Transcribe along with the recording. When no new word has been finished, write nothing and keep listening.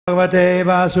Bhagavate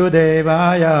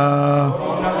Vasudevaya.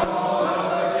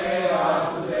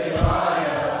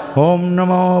 Om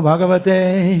Namo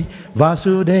Bhagavate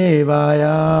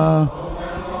Vasudevaya.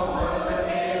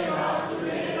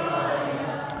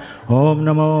 Om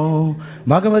Namo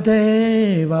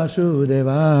Bhagavate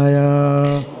Vasudevaya.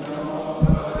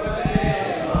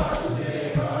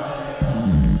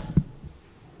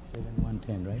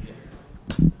 110, right?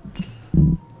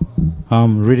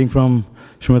 Reading from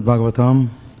Srimad Bhagavatam,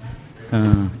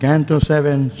 Canto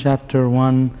 7, Chapter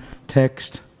 1,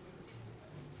 Text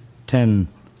 10.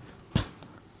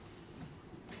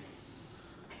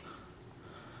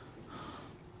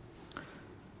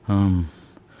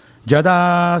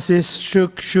 Jada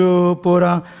sishukshu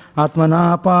pura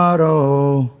atmana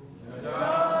paro.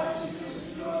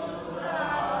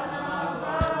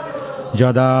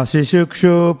 Jada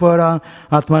sishukshu pura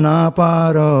atmana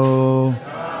paro.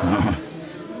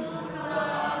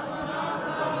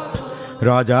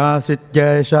 Raja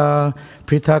sityesha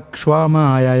prithak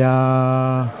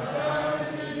swamayaya.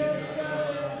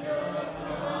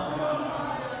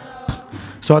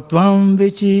 Satvam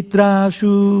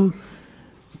vichitrashu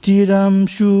tiram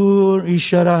shur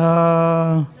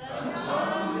isharaha.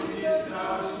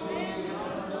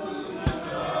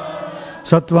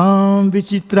 Satvam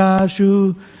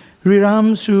vichitrashu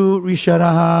riram shur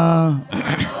isharaha.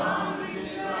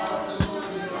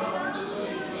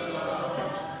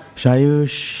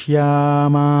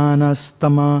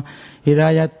 Shayushyamanastama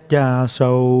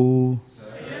hirayatyasau.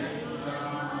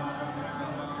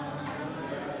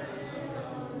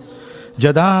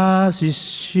 Jada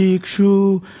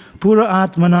sishikshu pura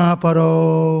atmana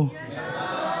paro.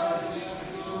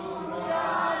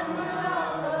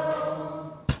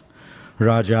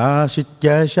 Raja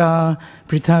sityasha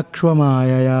prithak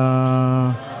swamayaya.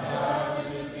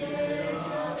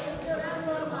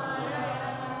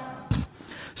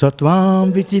 Satvam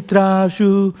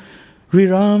vichitrashu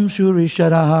riram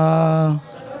shurisharaha.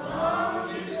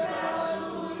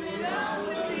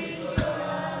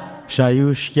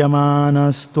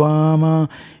 Shayushyamanastvama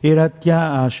iratya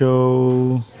asho.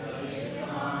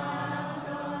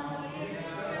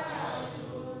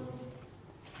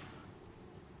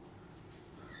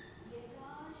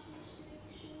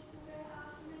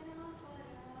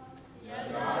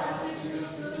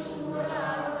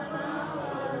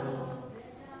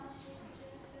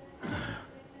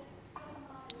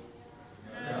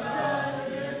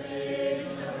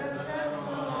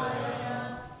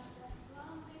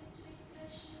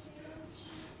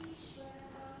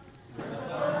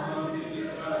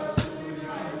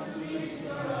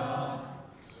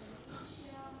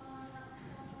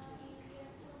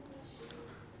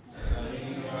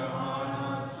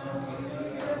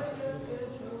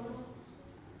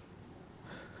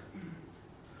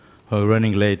 Oh,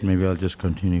 running late, maybe I'll just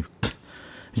continue.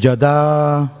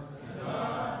 Jada,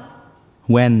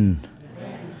 when,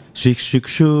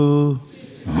 Shikshu,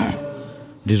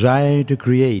 desire to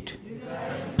create,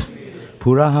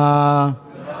 Puraha,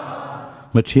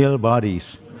 material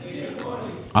bodies,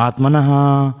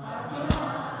 Atmanaha,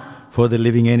 for the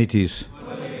living entities,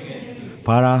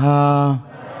 Paraha,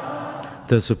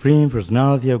 the Supreme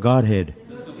Personality of Godhead,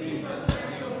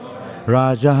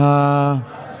 Rajaha,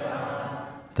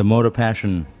 the mode of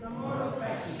passion,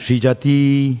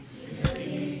 Srijati,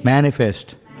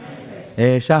 manifest,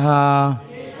 Eshaha,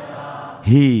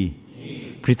 he,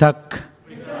 Prithak,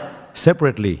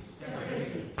 separately,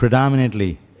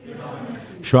 predominantly,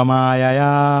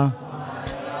 Shwamayaya,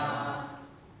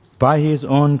 by his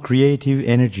own creative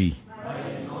energy,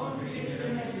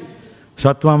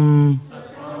 Sattvam,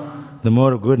 the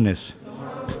mode of goodness,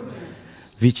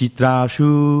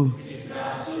 Vichitrashu,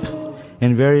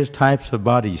 in various types of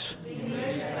bodies,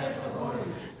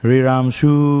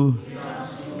 Riramshu,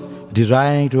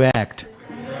 desiring to act,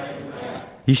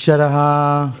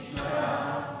 Isharaha,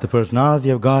 the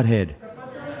personality of Godhead,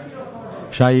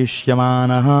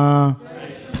 Shayushyamanaha,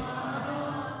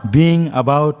 being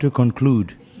about to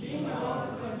conclude,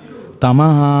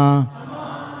 Tamaha,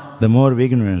 the mode of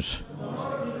ignorance,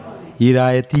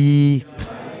 Irayati,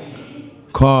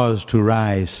 cause to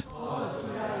rise,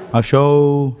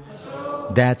 Asho,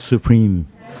 that supreme.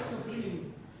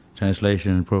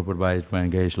 Translation appropriate by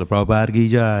Srila Prabhupada Ki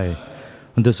Jai.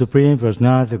 The Supreme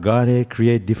Personality of Godhead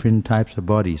create different types of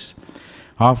bodies,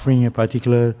 offering a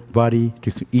particular body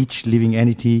to each living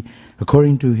entity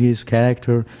according to his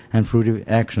character and fruitive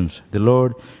actions. The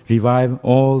Lord revive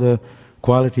all the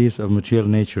qualities of material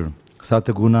nature,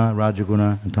 Sataguna,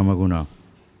 Rajaguna, and Tamaguna.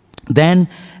 Then,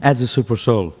 as a super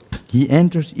soul, he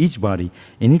enters each body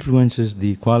and influences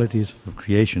the qualities of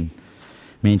creation,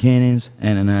 maintenance,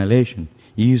 and annihilation.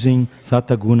 using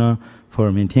Sattva-guna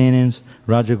for maintenance,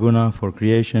 Rajaguna for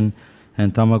creation,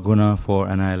 and Tamaguna for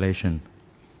annihilation.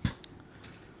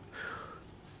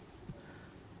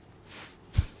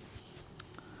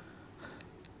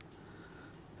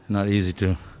 Not easy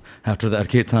to, after that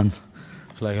kirtan,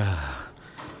 it's like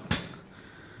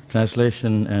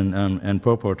translation and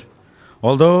purport.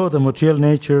 Although the material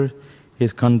nature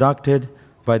is conducted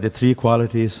by the three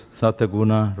qualities,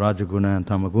 Sattva-guna, Rajaguna, and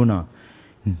Tamaguna,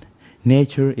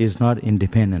 nature is not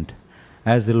independent.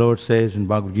 As the Lord says in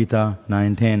Bhagavad Gita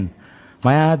 9:10,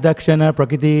 Maya dakshana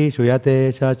prakriti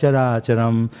shuyate chachara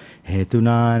charam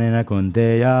hetunanena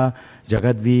kunteya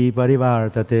jagadvi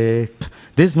parivartate.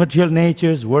 This material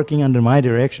nature is working under my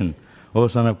direction, O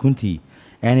son of Kunti,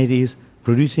 and it is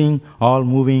producing all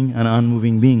moving and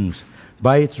unmoving beings.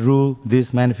 By its rule,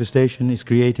 this manifestation is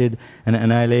created and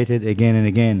annihilated again and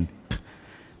again.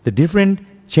 The different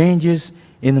changes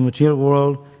in the material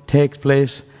world take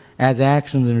place as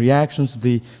actions and reactions to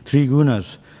the three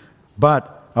gunas.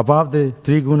 But above the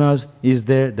three gunas is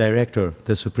their director,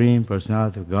 the Supreme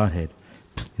Personality of Godhead.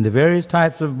 In the various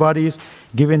types of bodies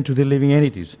given to the living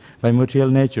entities by material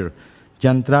nature,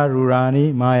 Jantra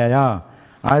Rurani Mayaya,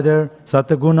 either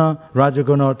Sattva-guna,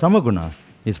 Rajaguna, or Tamaguna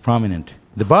is prominent.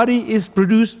 The body is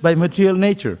produced by material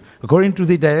nature according to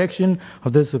the direction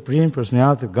of the Supreme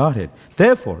Personality of Godhead.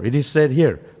 Therefore, it is said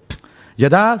here,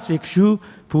 Yada Sikshu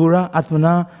Pura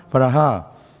Atmana Paraha,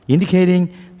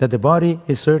 indicating that the body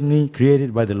is certainly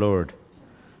created by the Lord.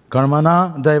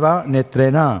 Karmana Daiva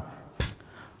Netrena,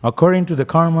 according to the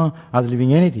karma of the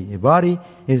living entity, a body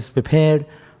is prepared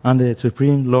under the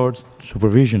Supreme Lord's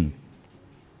supervision.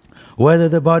 Whether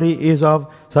the body is of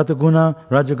Sattva-guna,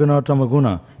 Rajaguna, or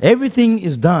Tamaguna, everything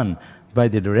is done by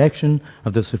the direction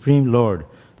of the Supreme Lord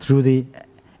through the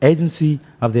agency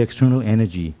of the external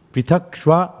energy.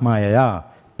 Pritakshva Mayaya.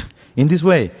 In this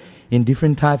way, in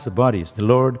different types of bodies, the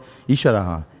Lord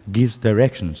Isharaha gives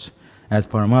directions as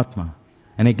Paramatma.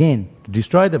 And again, to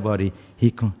destroy the body,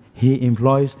 he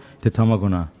employs the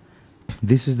Tamaguna.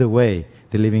 This is the way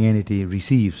the living entity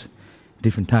receives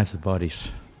different types of bodies.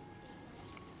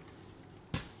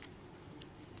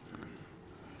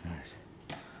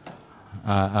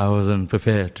 I wasn't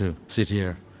prepared to sit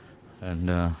here,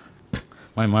 and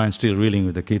my mind's still reeling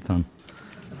with the kirtan.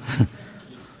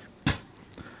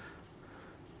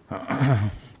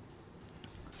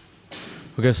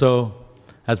 Okay, so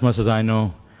as much as I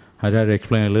know, I try to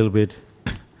explain a little bit.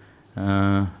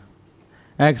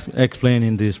 Explain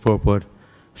in this purport,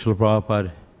 Srila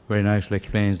Prabhupada very nicely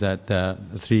explains that the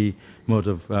three modes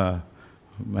of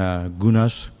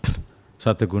gunas,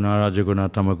 Sattva-guna, Rajaguna,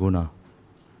 Tamaguna.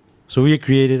 So we are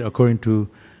created according to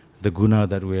the guna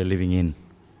that we are living in.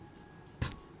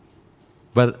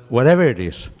 But whatever it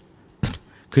is,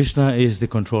 Krishna is the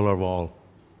controller of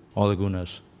all the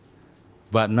gunas.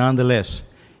 But nonetheless,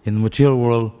 in the material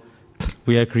world,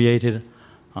 we are created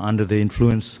under the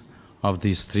influence of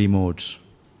these three modes.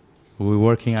 We're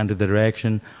working under the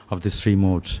direction of these three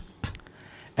modes.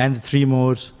 And the three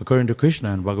modes, according to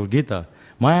Krishna and Bhagavad Gita,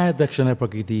 Maya Dakshana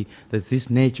Prakriti, that this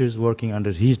nature is working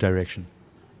under his direction.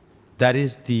 That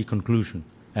is the conclusion,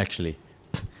 actually.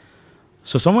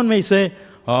 So someone may say,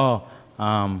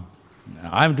 I'm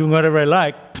doing whatever I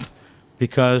like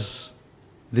because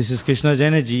this is Krishna's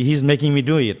energy, he's making me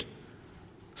do it.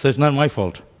 So it's not my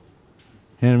fault.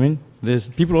 You know what I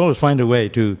mean? People always find a way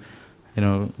to,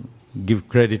 give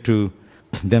credit to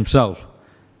themselves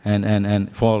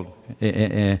and fall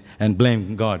and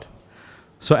blame God.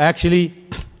 So actually,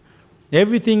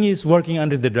 everything is working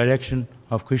under the direction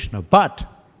of Krishna, but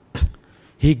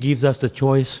he gives us the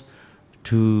choice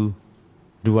to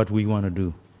do what we want to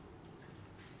do.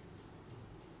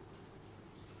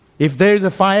 If there is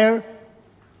a fire,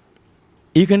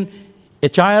 a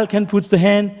child can put the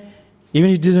hand, even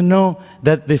if he doesn't know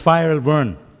that the fire will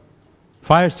burn.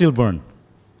 Fire still burn.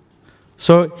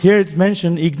 So here it's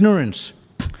mentioned ignorance.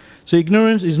 So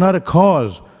ignorance is not a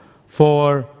cause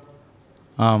for,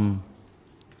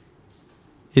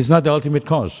 it's not the ultimate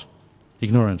cause,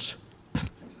 ignorance.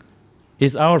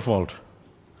 It's our fault.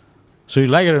 So you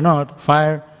like it or not,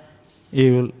 fire, it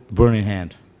will burn in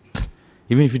hand,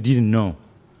 even if you didn't know.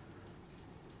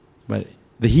 But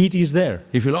the heat is there.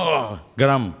 You feel,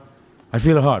 garam, I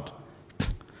feel hot.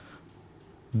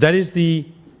 That is the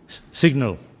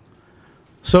signal.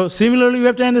 So similarly, we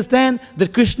have to understand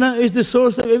that Krishna is the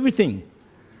source of everything.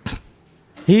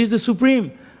 He is the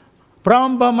Supreme.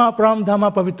 Param Brahma, Param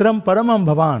Dhamma, Pavitram, Paramam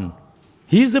Bhavan.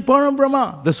 He is the Param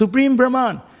Brahma, the Supreme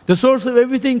Brahman, the source of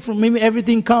everything. From him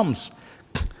everything comes.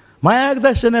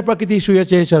 Mayagdashana prakriti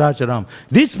shuyache characharam.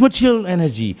 This material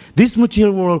energy, this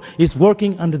material world is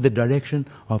working under the direction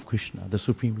of Krishna, the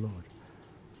Supreme Lord.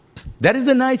 That is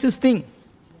the nicest thing.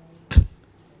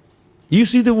 You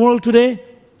see the world today?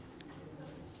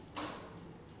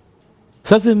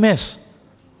 Such a mess.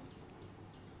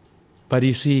 But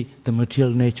you see, the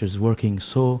material nature is working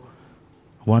so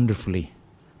wonderfully.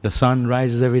 The sun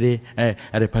rises every day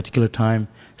at a particular time,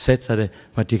 sets at a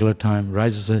particular time,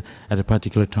 rises at a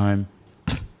particular time.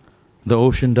 The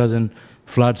ocean doesn't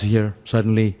flood here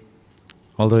suddenly,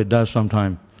 although it does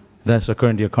sometime. That's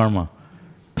according to your karma.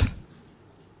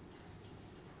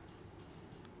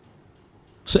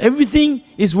 So everything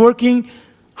is working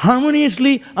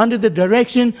harmoniously under the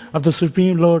direction of the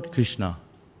Supreme Lord Krishna.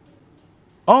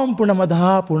 Om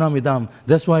Purnamadaha Purnamidam.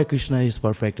 That's why Krishna is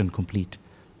perfect and complete.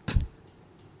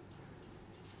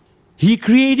 He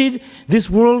created this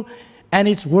world and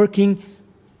it's working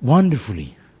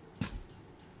wonderfully.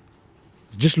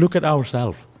 Just look at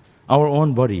ourselves, our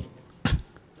own body.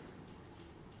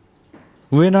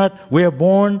 We are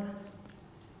born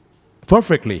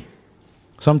perfectly.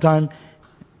 Sometimes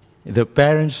the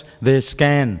parents, they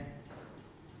scan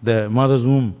the mother's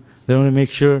womb. They want to make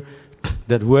sure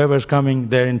that whoever's coming,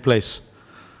 they're in place,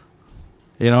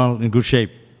 in good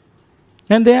shape.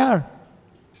 And they are.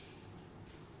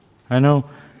 I know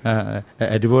a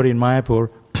devotee in Mayapur,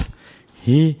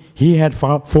 he had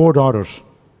four daughters.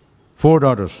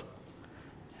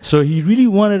 So he really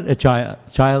wanted a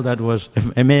child that was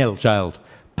a male child.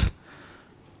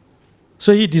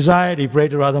 So he desired, he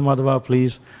prayed to Radha Madhava,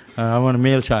 please, I want a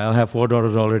male child. I have 4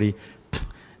 daughters already.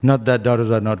 Not that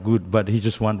daughters are not good, but he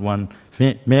just wants one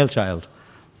male child,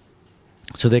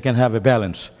 so they can have a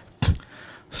balance.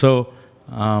 So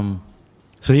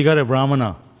he got a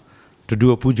brahmana to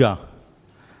do a puja,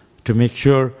 to make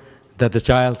sure that the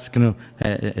child's going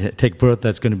to take birth,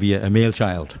 that's going to be a male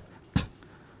child.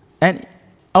 And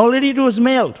already it was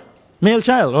male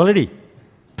child already.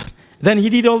 Then he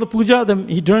did all the puja, then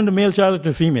he turned the male child into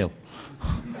a female.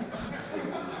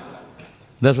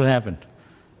 That's what happened.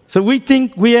 So we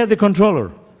think we are the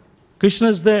controller.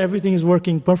 Krishna's there, everything is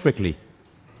working perfectly.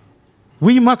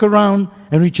 We muck around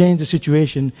and we change the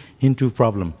situation into a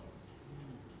problem.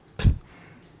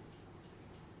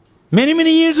 Many,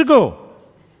 many years ago,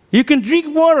 you can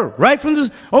drink water right from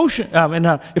the ocean,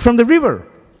 from the river.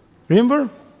 Remember?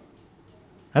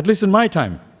 At least in my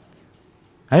time.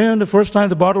 I remember the first time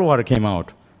the bottled water came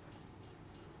out.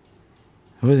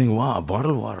 I was thinking, wow,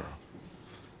 bottled water.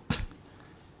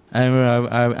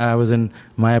 I was in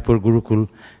Mayapur Gurukul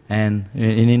and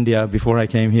in India before I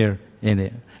came here in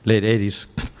the late 80s,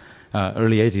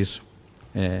 early 80s.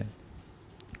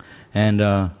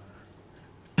 And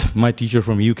my teacher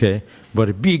from UK bought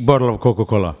a big bottle of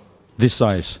Coca-Cola, this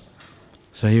size.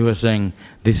 So he was saying,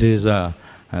 this is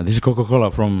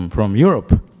Coca-Cola from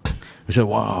Europe. We said,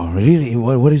 wow, really?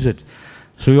 What is it?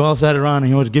 So we all sat around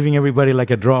and he was giving everybody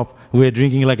like a drop. We were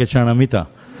drinking like a Charnamrita.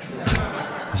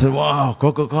 I said, wow,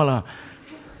 Coca-Cola.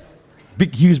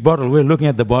 Big, huge bottle. We're looking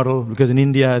at the bottle because in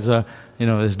India, it's,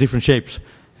 there's different shapes.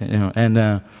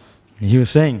 And he was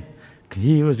saying,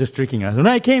 he was just tricking us. When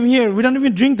I came here, we don't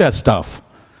even drink that stuff.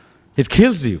 It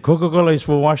kills you. Coca-Cola is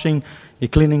for washing,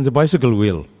 cleaning the bicycle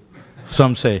wheel,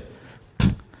 some say.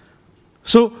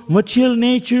 So material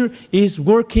nature is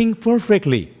working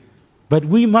perfectly. But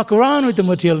we muck around with the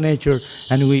material nature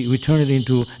and we turn it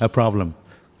into a problem.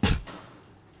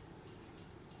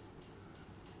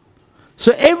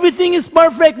 So everything is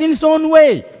perfect in its own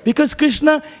way because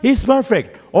Krishna is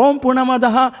perfect. Om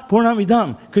Purnamadaha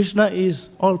Purnamidam. Krishna is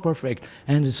all perfect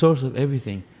and the source of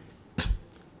everything.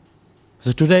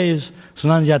 So today is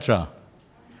Snan Yatra.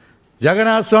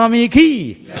 Jagannath Swami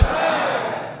ki.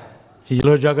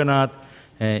 Lord Jagannath,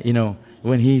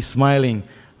 when he's smiling,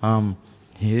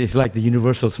 it's like the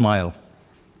universal smile.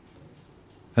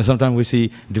 And sometimes we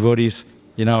see devotees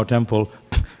in our temple.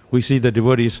 We see the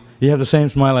devotees, you have the same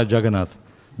smile as Jagannath,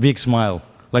 big smile,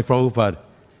 like Prabhupada.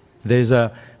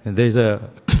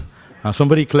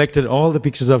 Somebody collected all the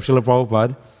pictures of Srila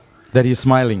Prabhupada that he's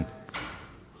smiling.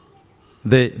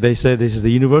 They said this is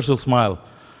the universal smile,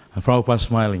 and Prabhupada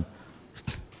smiling.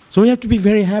 So we have to be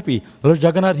very happy. Lord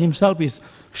Jagannath himself is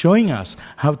showing us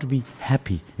how to be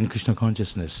happy in Krishna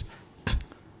consciousness.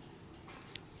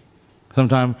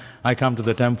 Sometimes I come to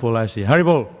the temple, I say,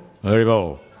 Haribol,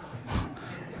 Haribol.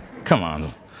 Come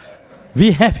on,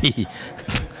 be happy,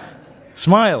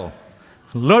 smile.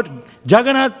 Lord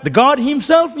Jagannath, the God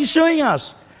himself is showing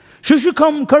us.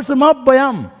 Shushukam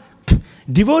kartamabbayam.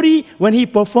 Devotee, when he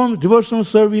performs devotional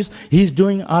service, he is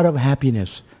doing out of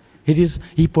happiness.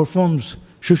 He performs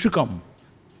shushukam.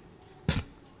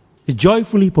 It's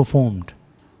joyfully performed.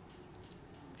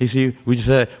 You see, we just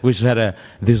had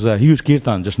this huge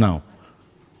kirtan just now.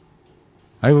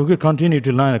 We could continue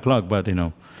till 9 o'clock, but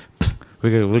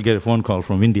we'll get a phone call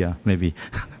from India, maybe,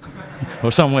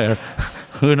 or somewhere.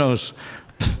 Who knows?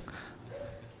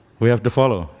 We have to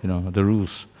follow, the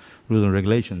rules and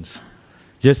regulations.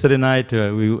 Yesterday night,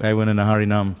 I went in a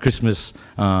Harinam, Christmas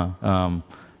Harinam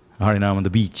on the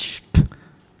beach,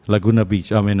 Laguna Beach,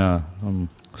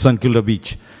 San Kilda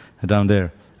Beach, down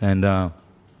there. And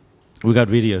we got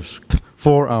videos,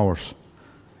 4 hours.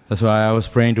 That's why I was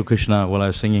praying to Krishna while I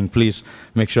was singing, please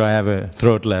make sure I have a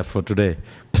throat left for today.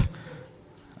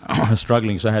 I was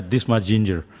struggling, so I had this much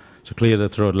ginger to clear the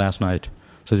throat last night.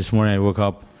 So this morning I woke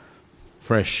up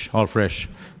fresh, all fresh.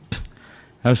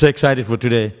 I was so excited for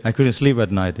today. I couldn't sleep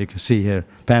at night. You can see here,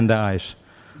 panda eyes.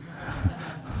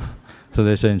 So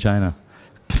they say in China.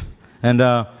 And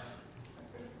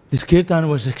this kirtan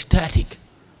was ecstatic.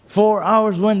 4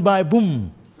 hours went by,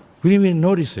 boom. We didn't even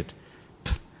notice it.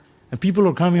 And people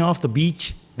were coming off the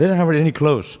beach. They didn't have any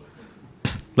clothes.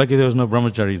 Lucky there was no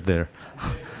brahmacharis there.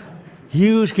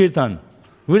 Huge kirtan.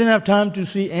 We didn't have time to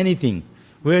see anything.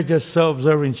 We were just so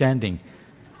observant chanting.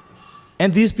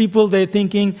 And these people, they're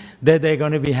thinking that they're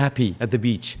going to be happy at the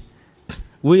beach.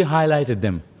 We highlighted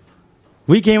them.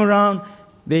 We came around,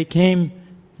 they came,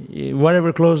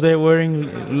 whatever clothes they're wearing,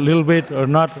 a little bit or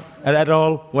not at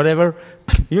all, whatever.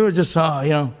 You just saw,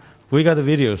 we got the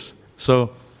videos.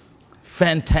 So,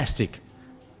 fantastic.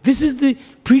 This is the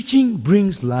preaching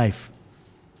brings life.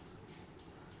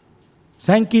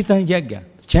 Sankirtan Yajna,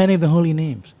 chanting the holy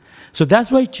names. So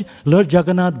that's why Lord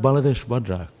Jagannath, Baladev,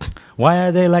 Subhadra, why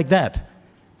are they like that?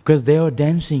 Because they were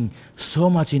dancing so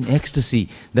much in ecstasy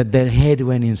that their head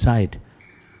went inside.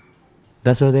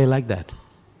 That's why they like that.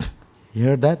 You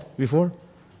heard that before?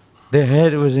 Their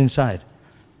head was inside.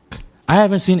 I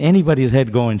haven't seen anybody's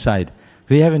head go inside.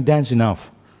 They haven't danced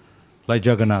enough, like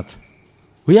Jagannath.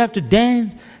 We have to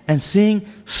dance and sing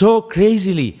so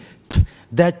crazily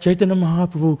that Chaitanya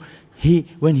Mahaprabhu,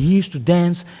 when he used to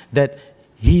dance, that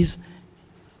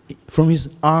from his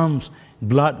arms,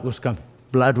 blood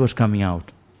was coming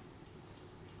out.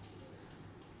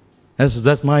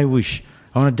 That's my wish.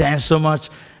 I want to dance so much.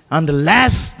 On the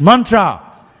last mantra,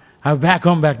 I'm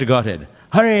back to Godhead.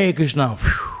 Hare Krishna.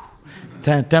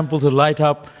 Temples will light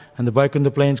up, and the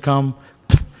Vaikuntha plains come.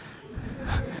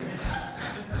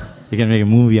 You can make a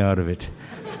movie out of it.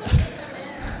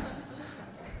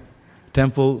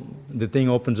 Temple, the thing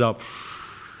opens up.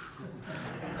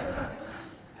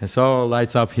 It's all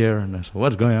lights up here, and I said,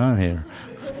 what's going on here?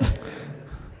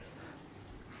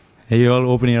 Hey, you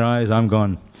all open your eyes, I'm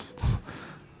gone.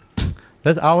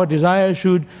 That's our desire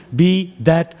should be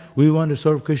that we want to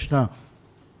serve Krishna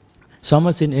so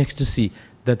much in ecstasy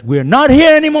that we're not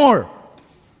here anymore.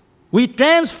 We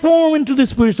transform into the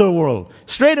spiritual world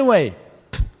straight away.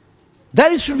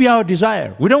 That should be our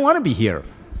desire. We don't want to be here.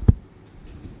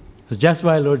 So just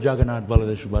why Lord Jagannath,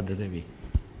 Baladev, Subhadra Devi,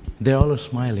 they're all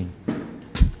smiling.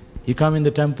 You come in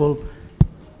the temple,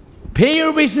 pay your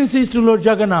obeisances to Lord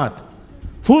Jagannath,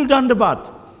 full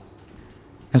dandavat.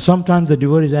 And sometimes the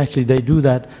devotees actually, they do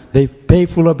that. They pay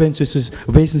full obeisances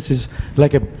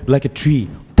like a tree.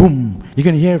 Boom! You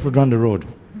can hear it from down the road.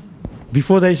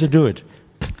 Before they used to do it.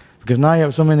 Because now you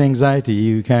have so many anxiety,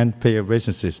 you can't pay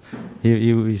obeisances.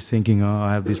 You're thinking, oh,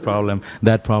 I have this problem,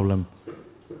 that problem.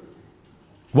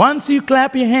 Once you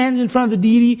clap your hands in front of the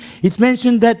deity, it's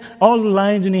mentioned that all the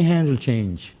lines in your hands will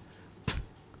change.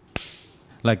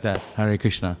 Like that, Hare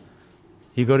Krishna.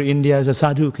 You go to India as a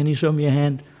sadhu, can you show me your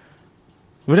hand?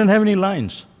 We don't have any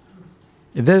lines.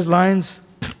 If there's lines,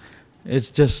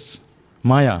 it's just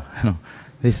Maya.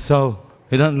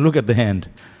 We don't look at the hand.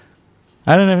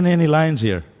 I don't have any lines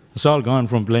here. It's all gone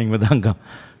from playing Mridanga.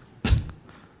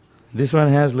 This one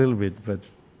has a little bit, but...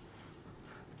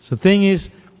 So the thing is,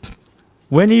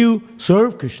 when you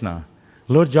serve Krishna,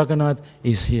 Lord Jagannath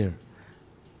is here.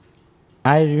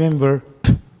 I remember,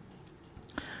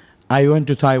 I went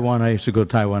to Taiwan. I used to go to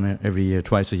Taiwan every year,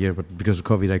 twice a year, but because of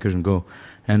COVID I couldn't go.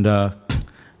 And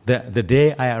the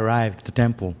day I arrived at the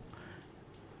temple,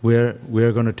 we're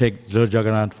going to take Lord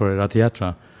Jagannath for a Rath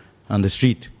Yatra on the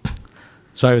street.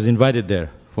 So I was invited there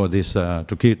for this, to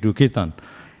do Kirtan.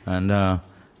 And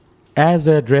as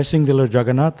they're addressing the Lord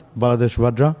Jagannath, Baladev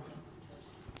Subhadra,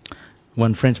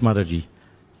 one French Mataji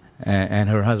and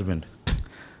her husband.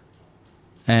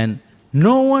 And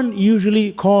no one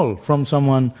usually call from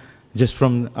someone just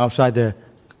from outside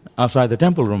the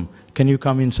temple room. Can you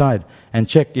come inside and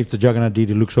check if the Jagannath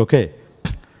deity looks okay?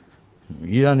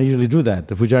 You don't usually do that.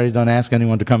 The pujaris don't ask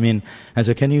anyone to come in and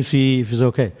say, can you see if it's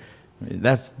okay?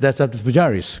 That's up to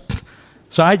pujaris.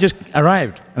 So I just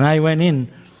arrived, and I went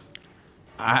in.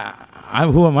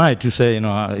 Who am I to say,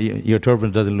 your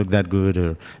turban doesn't look that good,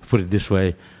 or put it this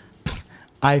way?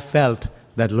 I felt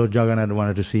that Lord Jagannath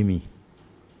wanted to see me.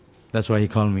 That's why he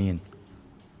called me in.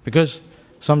 Because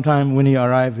sometime when you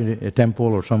arrive in a temple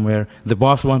or somewhere, the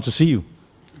boss wants to see you,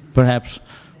 perhaps,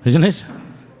 isn't it?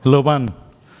 Loban.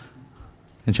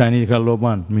 In Chinese, you call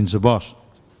Loban, means the boss.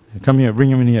 Come here, bring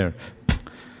him in here.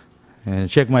 And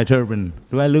check my turban.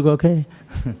 Do I look okay?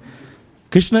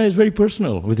 Krishna is very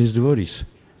personal with his devotees.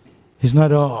 He's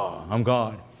not, oh, I'm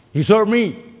God. You serve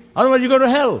me, otherwise you go to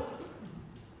hell.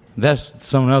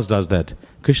 Someone else does that.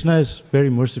 Krishna is very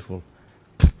merciful.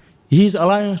 He's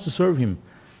allowing us to serve him.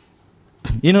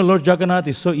 Lord Jagannath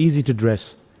is so easy to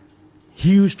dress.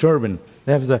 Huge turban.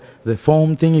 They have the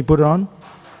foam thing he put on.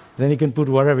 Then he can put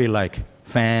whatever he like.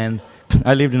 Fan.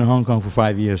 I lived in Hong Kong for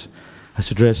 5 years. I used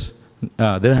to dress.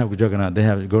 They don't have Jagannath. They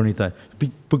have Gaurnita.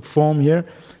 Big foam here.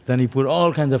 Then he put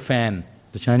all kinds of fan.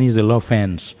 The Chinese, they love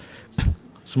fans.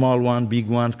 Small one, big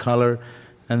one, color.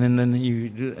 And then you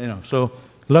do, So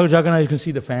Lord Jagannath, you can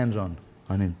see the fans on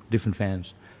him, different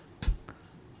fans.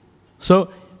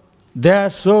 So they are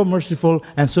so merciful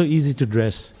and so easy to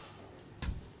dress.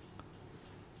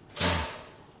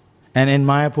 And in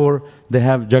Mayapur, they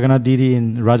have Jagannath Didi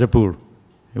in Rajapur.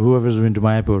 Whoever's been to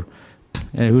Mayapur,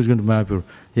 and who's going to Mayapur?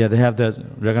 Yeah, they have that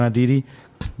Jagannath Didi.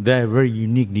 They are very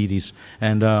unique deities,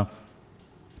 and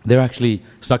they're actually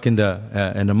stuck in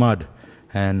the mud.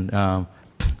 And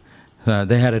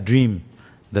they had a dream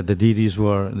that the deities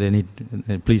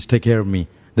please take care of me.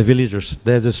 The villagers,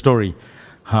 there's a story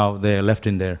how they are left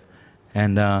in there.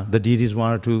 And the deities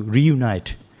wanted to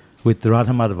reunite with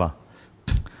Radha Madhava.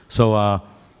 So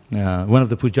one of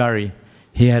the pujari,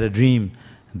 he had a dream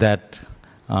that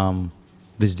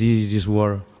these deities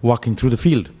were walking through the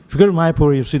field. If you go to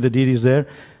Mayapur, you see the deities there.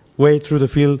 Way through the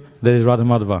field, there is Radha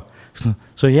Madhava.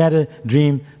 So he had a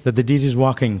dream that the deity is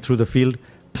walking through the field,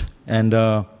 and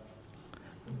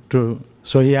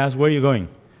so he asked, where are you going?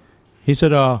 He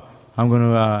said, I'm going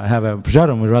to have a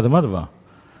prasadam with Radha Madhava.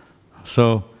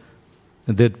 So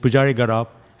the pujari got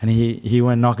up, and he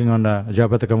went knocking on the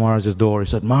Jayapataka Maharaj's door. He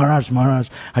said, Maharaj,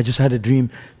 I just had a dream.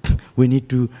 We need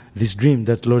this dream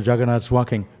that Lord Jagannath is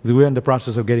walking. We're in the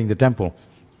process of getting the temple.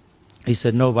 He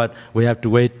said, no, but we have to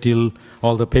wait till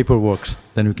all the paperwork,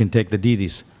 then we can take the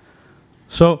deities.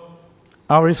 So,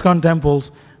 our ISKCON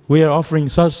temples, we are offering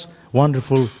such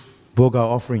wonderful bhoga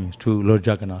offerings to Lord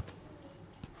Jagannath.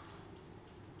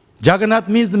 Jagannath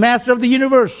means the master of the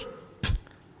universe.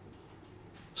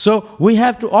 So, we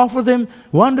have to offer them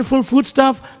wonderful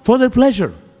foodstuff for their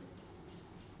pleasure.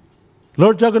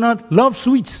 Lord Jagannath loves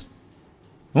sweets.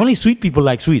 Only sweet people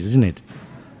like sweets, isn't it?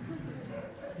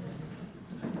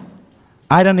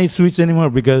 I don't eat sweets anymore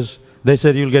because they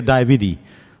said you'll get diabetes.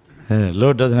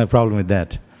 Lord doesn't have a problem with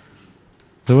that.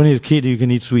 So when you're a kid, you can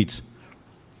eat sweets.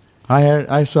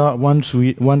 I saw one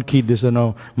kid, they said,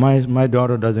 no, my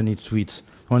daughter doesn't eat sweets,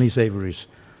 only savories.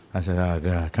 I said, oh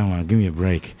God, come on, give me a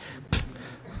break.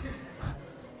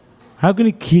 How can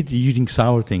a kid eating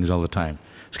sour things all the time?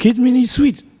 Kids eat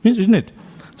sweets, isn't it?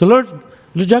 So Lord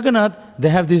Jagannath, they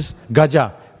have this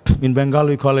gaja. In Bengal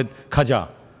we call it khaja.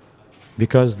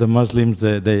 Because the Muslims,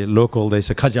 they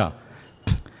say khaja.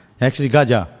 Actually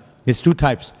gaja, it's two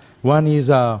types. One is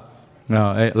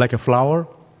like a flour,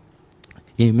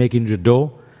 you make it into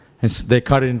dough, and they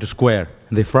cut it into square.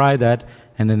 And they fry that,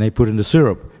 and then they put in the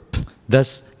syrup.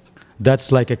 That's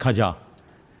like a khaja.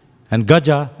 And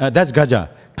gaja, that's gaja.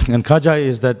 And khaja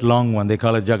is that long one, they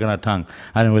call it Jagannath tongue.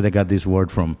 I don't know where they got this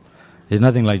word from. It's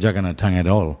nothing like Jagannath tongue at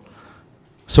all.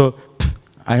 So,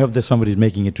 I hope that somebody's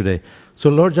making it today. So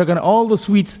Lord Jagannath, all the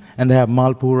sweets, and they have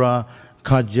malpura,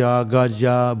 khaja,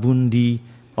 gaja, bundi,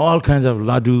 all kinds of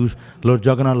ladus. Lord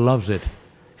Jagannath loves it.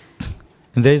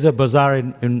 And there is a bazaar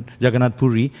in Jagannath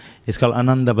Puri, it's called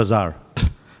Ananda Bazaar.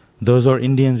 Those are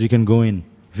Indians, you can go in.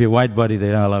 If you're white body,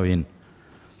 they don't allow in.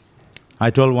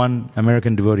 I told one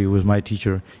American devotee who was my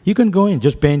teacher, you can go in,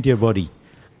 just paint your body.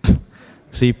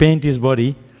 So he painted his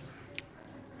body,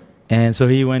 and so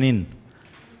he went in.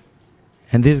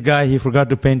 And this guy, he forgot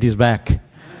to paint his back.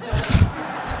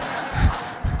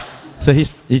 So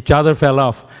his chadar fell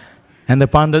off. And the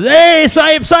pandas, hey,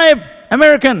 Sahib,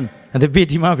 American! And they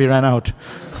beat him up, he ran out.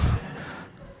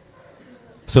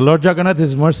 So Lord Jagannath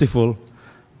is merciful,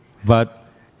 but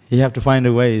you have to find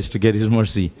a ways to get his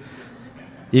mercy.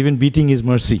 Even beating is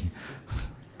mercy.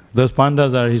 Those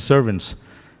pandas are his servants.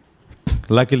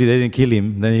 Luckily they didn't kill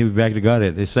him, then he'll be back to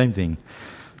Godhead. It's the same thing.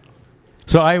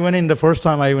 So I went in, the first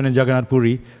time I went in Jagannath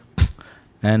Puri,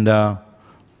 and I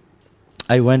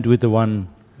went with one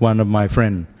of my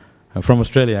friend, from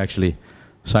Australia actually.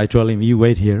 So I told him, you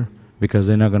wait here, because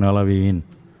they're not going to allow you in.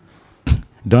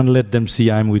 Don't let them see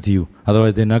I'm with you,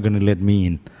 otherwise they're not going to let me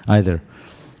in either.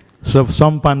 So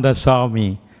some Pandit saw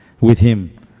me with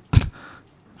him.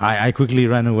 I quickly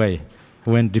ran away,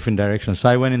 went different directions. So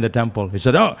I went in the temple. He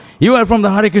said, oh, you are from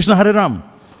the Hare Krishna Hare Ram.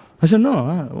 I said,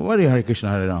 no, what are you Hare Krishna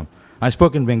Hare Ram? I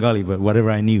spoke in Bengali, but whatever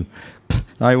I knew.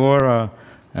 I wore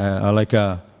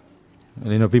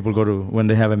people go to, when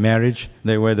they have a marriage,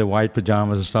 they wear the white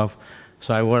pajamas and stuff.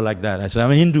 So I wore like that. I said,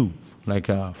 I'm a Hindu,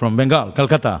 from Bengal,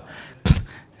 Calcutta.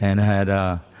 And I had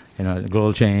a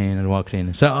gold chain and walked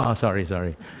in. So,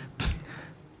 sorry.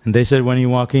 And they said, when you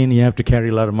walk in, you have to carry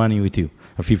a lot of money with you.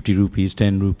 50 rupees,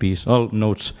 10 rupees, all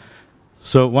notes.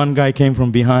 So one guy came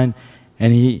from behind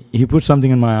and he put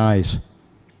something in my eyes,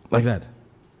 like that.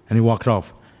 And he walked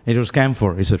off. It was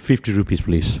camphor. He said, 50 rupees,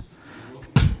 please.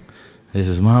 This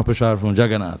is Mahaprasad from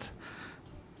Jagannath.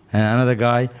 And another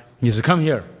guy, he said, come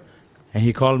here. And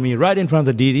he called me right in front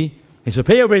of the deity. He said,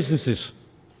 pay obeisances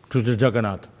to the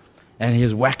Jagannath. And he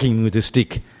was whacking me with a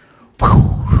stick.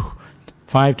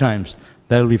 5 times.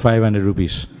 That will be 500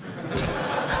 rupees.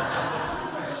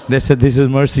 They said, this is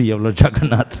mercy of Lord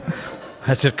Jagannath.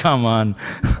 I said, come on.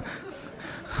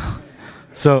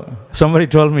 So somebody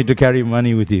told me to carry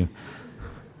money with you.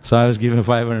 So I was given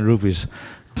 500 rupees.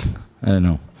 I don't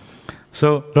know.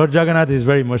 So Lord Jagannath is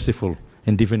very merciful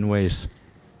in different ways.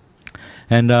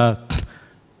 And our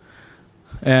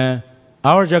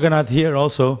Jagannath here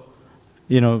also,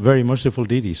 very merciful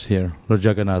deities here, Lord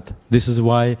Jagannath. This is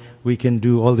why we can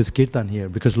do all this kirtan here,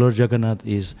 because Lord Jagannath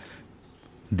is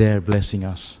there blessing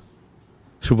us.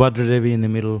 Subhadra Devi in the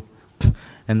middle,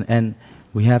 and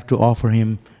we have to offer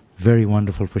him very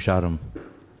wonderful prasadam,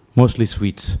 mostly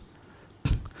sweets.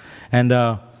 And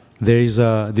there is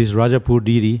this Rajapur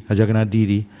deity, a Jagannath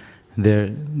deity,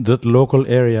 that local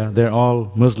area, they're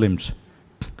all Muslims.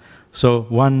 So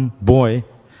one boy,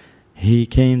 he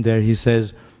came there, he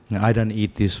says, I don't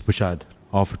eat this prasad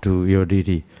offered to your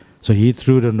deity. So he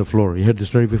threw it on the floor. You heard the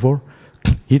story before?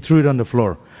 He threw it on the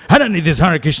floor. I don't need this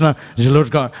Hare Krishna, this is Lord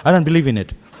God. I don't believe in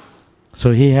it.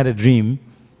 So he had a dream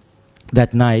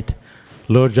that night.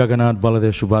 Lord Jagannath,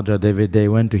 Baladev, Subhadra, they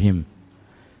went to him.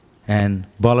 And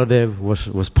Baladev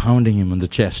was pounding him on the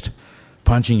chest,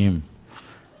 punching him.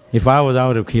 If I was, I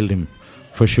would have killed him,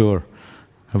 for sure.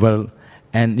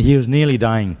 And he was nearly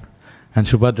dying. And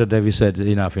Subhadra Devi said,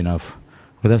 enough.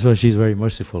 But that's why she's very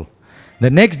merciful. The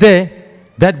next day,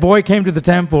 that boy came to the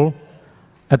temple,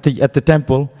 at the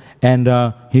temple,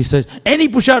 and he says, any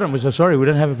prasadam. I said, sorry, we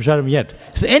don't have a prasadam yet.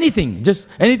 He said, anything, just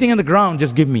anything on the ground,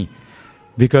 just give me.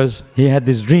 Because he had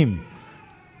this dream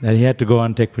that he had to go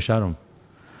and take prasadam.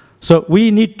 So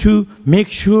we need to make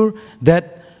sure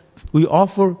that we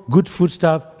offer good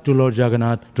foodstuff to Lord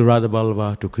Jagannath, to Radha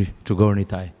Ballabha, to Gaur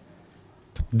Nitai.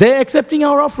 They're accepting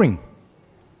our offering.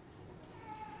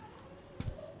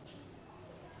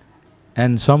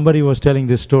 And somebody was telling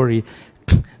this story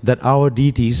that our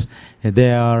deities,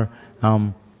 they are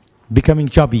becoming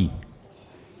chubby,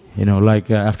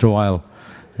 after a while.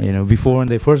 Before when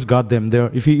they first got them,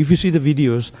 if you see the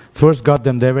videos, first got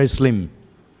them, they're very slim.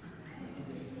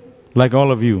 Like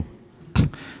all of you.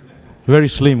 Very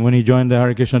slim when he joined the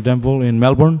Hare Krishna temple in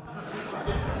Melbourne.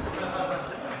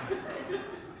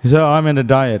 He said, I'm in a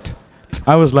diet.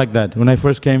 I was like that. When I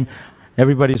first came,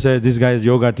 everybody said, this guy is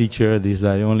yoga teacher, this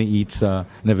guy only eats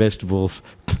vegetables.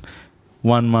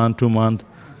 1 month, 2 months,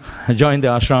 I joined the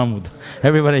ashram with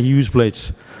everybody had huge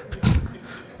plates.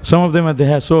 Some of them, they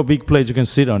had so big plates you can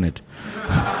sit on it.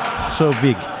 So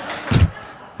big.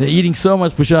 They're eating so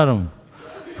much prasadam.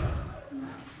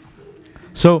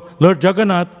 So Lord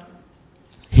Jagannath,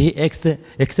 he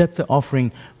accepts the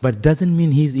offering, but doesn't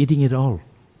mean he's eating it all.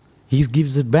 He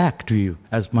gives it back to you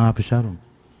as Mahaprasadam.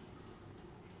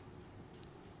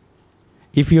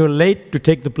 If you're late to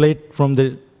take the plate from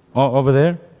over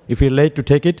there, if you're late to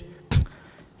take it,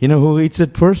 you know who eats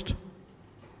it first?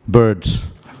 Birds.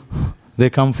 They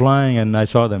come flying, and I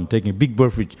saw them taking a big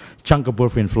burfi, chunk of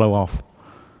burfi, and flew off.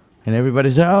 And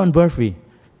everybody said, oh, and burfi.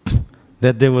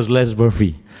 That day was less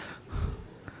burfi.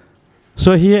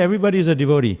 So here everybody is a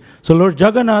devotee. So Lord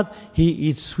Jagannath, he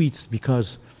eats sweets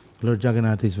because Lord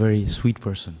Jagannath is a very sweet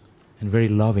person and very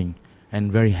loving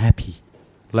and very happy.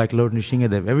 Like Lord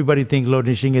Nrsingadev. Everybody thinks Lord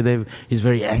Nrsingadev is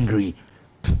very angry.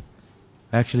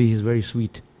 Actually, he's very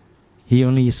sweet. He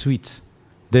only eats sweets.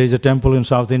 There is a temple in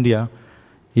South India.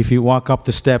 If you walk up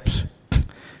the steps,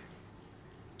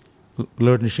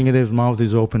 Lord Nrsingadev's mouth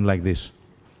is open like this.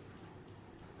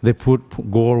 They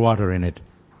put gore water in it.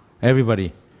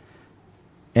 Everybody.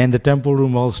 And the temple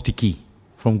room all sticky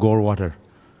from gore water.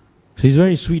 So he's a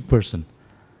very sweet person.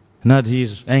 Not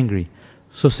he's angry.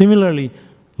 So similarly,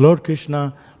 Lord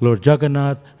Krishna, Lord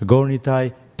Jagannath,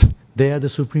 Gaurnitai, they are the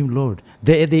Supreme Lord.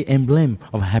 They are the emblem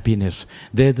of happiness.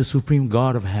 They are the Supreme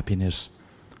God of happiness,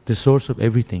 the source of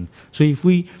everything. So if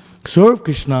we serve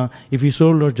Krishna, if we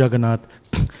serve Lord Jagannath,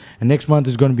 and next month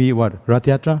is going to be what? Rath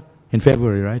Yatra? In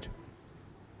February, right?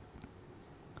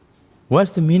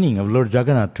 What's the meaning of Lord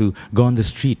Jagannath to go on the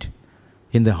street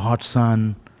in the hot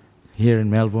sun here in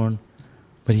Melbourne?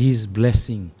 But he's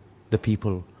blessing the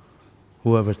people,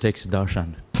 whoever takes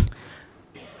darshan.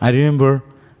 I remember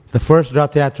the first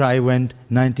Rath Yatra I went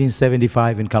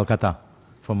 1975 in Calcutta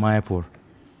from Mayapur.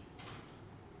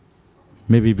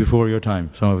 Maybe before your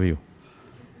time, some of you.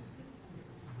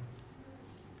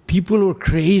 People were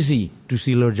crazy to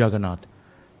see Lord Jagannath.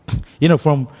 You know,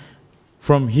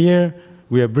 from here,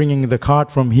 we are bringing the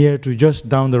cart from here to just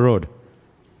down the road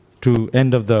to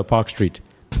end of the Park Street.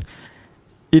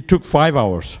 It took 5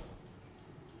 hours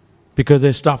because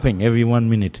they're stopping every 1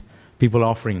 minute, people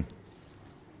offering.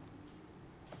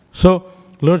 So,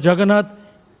 Lord Jagannath,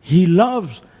 he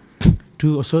loves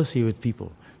to associate with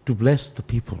people, to bless the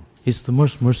people. He's the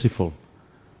most merciful.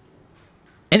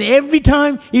 And every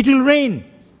time it will rain.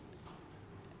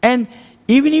 And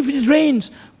even if it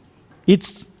rains,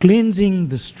 it's cleansing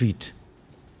the street.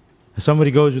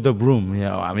 Somebody goes with a broom,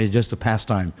 it's just a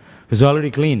pastime. It's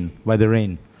already clean by the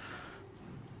rain.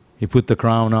 You put the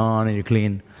crown on and you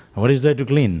clean. What is there to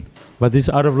clean? But this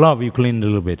out of love you clean a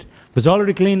little bit. But it's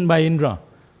already cleaned by Indra.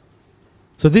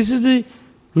 So this is the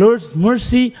Lord's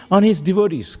mercy on His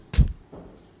devotees.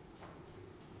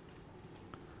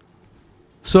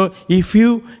 So if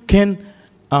you can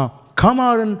come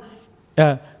out and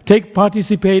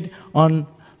participate on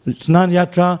Snan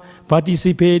Yatra,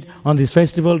 participate on these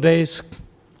festival days,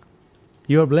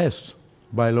 you are blessed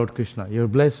by Lord Krishna. You are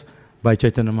blessed by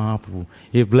Chaitanya Mahaprabhu.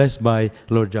 You are blessed by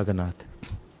Lord Jagannath.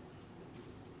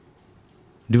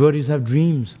 Devotees have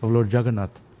dreams of Lord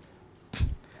Jagannath.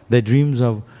 They dreams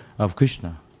of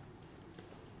Krishna.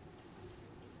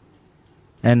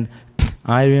 And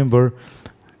I remember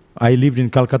I lived in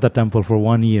Calcutta temple for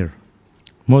 1 year.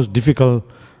 Most difficult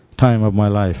time of my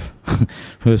life.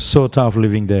 It was so tough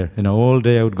living there. All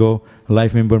day I would go,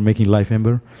 life member, making life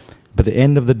member. But at the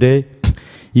end of the day,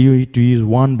 you need to use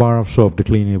 1 bar of soap to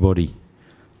clean your body.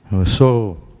 It was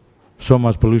so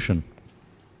much pollution.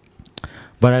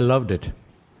 But I loved it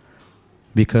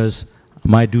because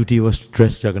my duty was to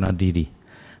dress Jagannath Didi.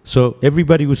 So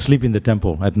everybody would sleep in the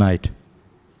temple at night.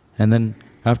 And then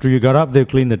after you got up, they would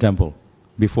clean the temple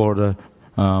before the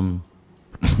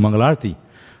Mangalarti.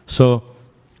 So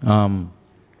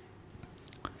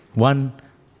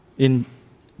in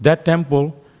that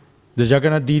temple, the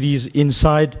Jagannath Didi is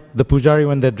inside the pujari.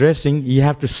 When they're dressing, you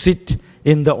have to sit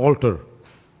in the altar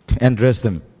and dress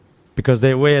them because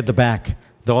they're way at the back.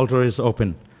 The altar is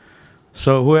open.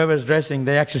 So whoever's dressing,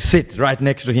 they actually sit right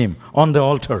next to him on the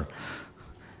altar.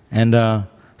 And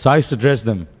so I used to dress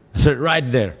them. I said,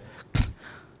 right there.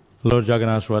 Lord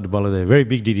Jagannath Radha Baladev, very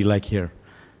big Didi like here.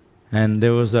 And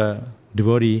there was a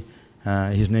devotee,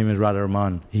 his name is Radha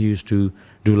Raman. He used to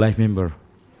do life member.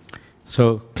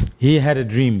 So he had a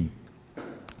dream.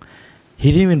 He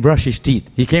didn't even brush his teeth.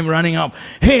 He came running up.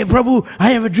 Hey, Prabhu,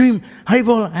 I have a dream.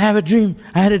 Haribol, I have a dream.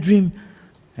 I had a dream.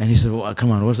 And he said, well,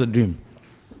 come on, what's the dream?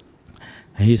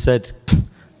 And he said,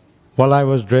 while I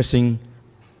was dressing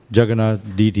Jagannath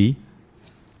Didi,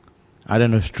 I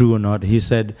don't know if it's true or not, he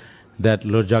said that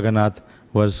Lord Jagannath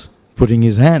was putting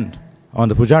his hand on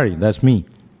the pujari, that's me,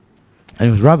 and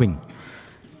he was rubbing.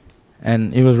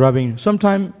 And he was rubbing,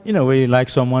 sometime, when you like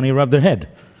someone, you rub their head.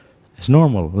 It's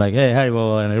normal, like, hey,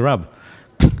 Haribol, and I rub.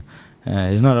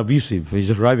 It's not abusive, he's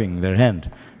just rubbing their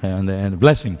hand and the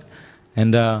blessing.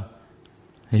 And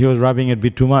he was rubbing it a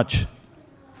bit too much.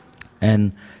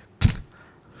 And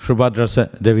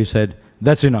Subhadra Devi said,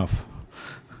 that's enough.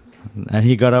 And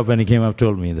he got up and he came up and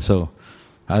told me. So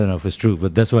I don't know if it's true,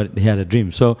 but that's what he had a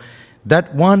dream. So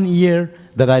that 1 year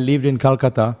that I lived in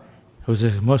Calcutta was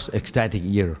the most ecstatic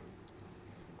year.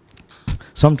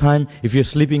 Sometime if you're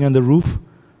sleeping on the roof,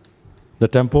 the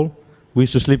temple, we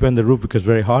used to sleep on the roof because it's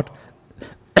very hot.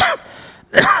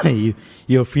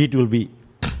 Your feet will be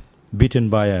bitten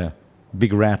by a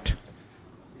big rat.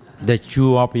 They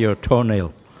chew up your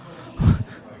toenail.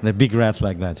 They're big rats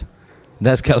like that.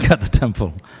 That's Calcutta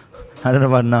temple. I don't know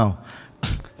about now.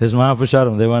 There's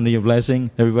Mahaprasharam. They want your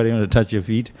blessing. Everybody want to touch your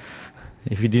feet.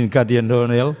 If you didn't cut your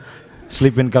toenail,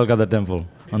 sleep in Calcutta temple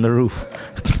on the roof.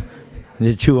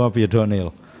 They chew up your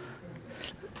toenail.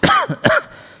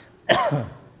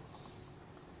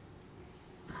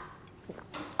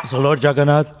 So Lord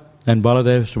Jagannath and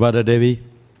Baladev, Subhadra Devi,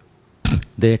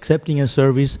 they're accepting a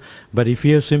service, but if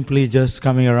you're simply just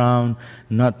coming around,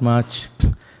 not much,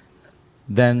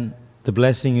 then the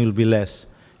blessing will be less.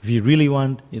 If you really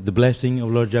want the blessing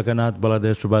of Lord Jagannath,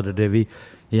 Baladev, Subhadra Devi,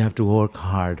 you have to work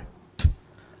hard.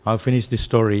 I'll finish this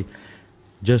story.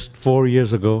 Just 4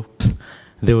 years ago,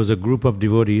 there was a group of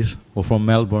devotees from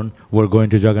Melbourne who were going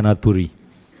to Jagannath Puri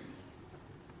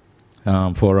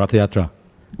for Rath Yatra.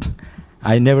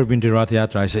 I never been to Rath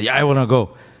Yatra. I said, yeah, I want to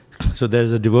go. So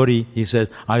there's a devotee, he says,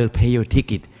 I will pay your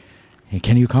ticket.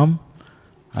 Can you come?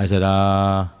 I said,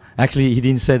 actually, he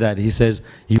didn't say that. He says,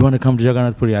 you want to come to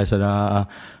Jagannath Puri? I said,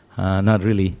 not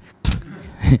really.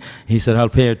 He said, I'll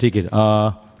pay your ticket.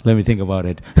 Let me think about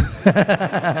it.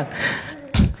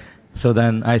 So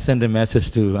then I sent a message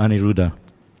to Aniruddha,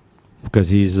 because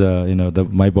he's,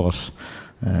 my boss,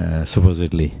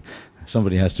 supposedly.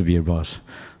 Somebody has to be your boss.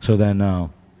 So then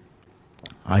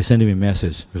I sent him a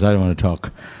message, because I don't want to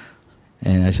talk.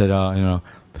 And I said,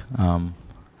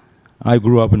 I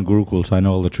grew up in Gurukul, so I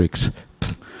know all the tricks.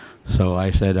 So I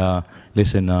said,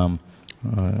 listen,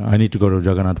 I need to go to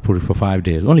Jagannath Puri for 5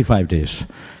 days, only 5 days.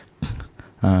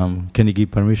 Can you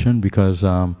give permission? Because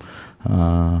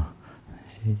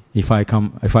if I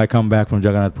come back from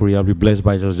Jagannath Puri, I'll be blessed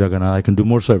by just Jagannath. I can do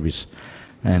more service,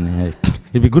 and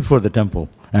it'll be good for the temple,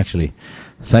 actually.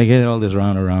 So I get all this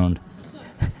round,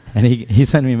 and he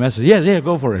sent me a message. Yeah,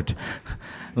 go for it.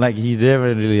 Like, he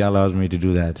never really allows me to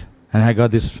do that. And I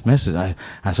got this message.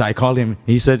 So I called him.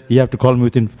 He said, you have to call me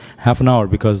within half an hour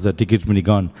because the ticket's been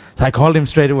gone. So I called him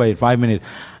straight away, 5 minutes.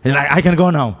 He's like, I can go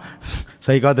now.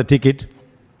 So he got the ticket.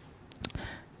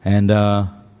 And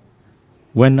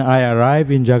when I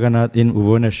arrived in Jagannath, in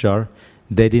Bhubaneswar,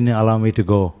 they didn't allow me to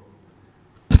go.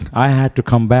 I had to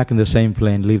come back in the same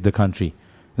plane, leave the country.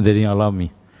 And they didn't allow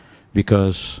me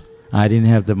because I didn't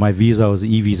have my visa was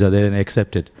e-visa. They didn't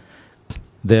accept it.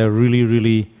 They're really,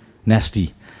 really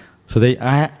nasty. So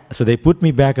they put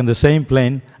me back on the same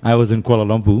plane. I was in Kuala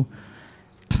Lumpur.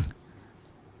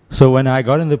 So when I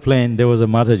got in the plane, there was a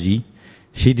Mataji.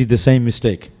 She did the same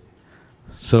mistake.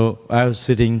 So I was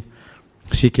sitting.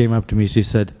 She came up to me. She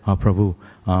said, Prabhu,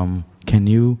 can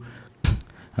you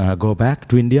go back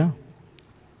to India?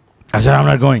 I said, I'm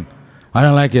not going. I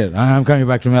don't like it. I'm coming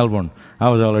back to Melbourne. I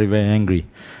was already very angry.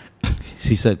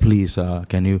 She said, please,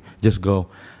 can you just go?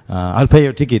 I'll pay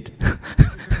your ticket.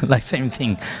 Like, same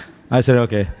thing. I said,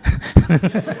 okay.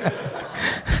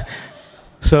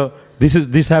 So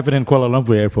this happened in Kuala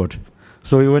Lumpur airport.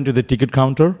 So we went to the ticket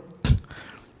counter.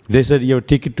 They said, your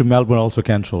ticket to Melbourne also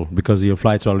cancelled because your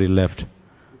flight's already left.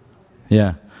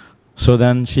 Yeah. So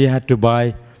then she had to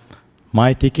buy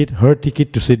her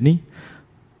ticket to Sydney.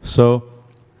 So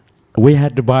we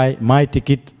had to buy my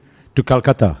ticket to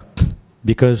Calcutta,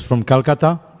 because from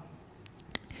Calcutta,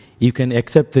 you can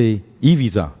accept the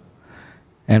e-visa.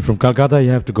 And from Calcutta, you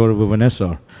have to go to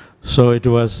Bhubaneswar. So it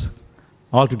was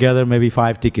altogether maybe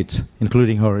 5 tickets,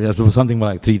 including her. It was something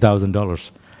like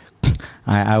 $3,000.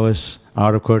 I was,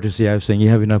 out of courtesy, I was saying, you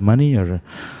have enough money? Or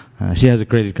she has a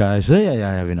credit card. I said, yeah,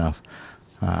 I have enough.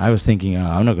 I was thinking,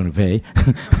 I'm not going to pay.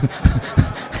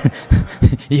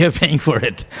 You're paying for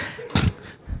it.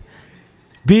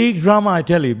 Big drama, I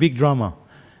tell you, big drama.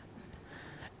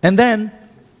 And then,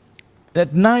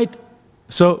 at night,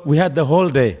 so we had the whole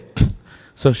day.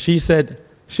 So she said,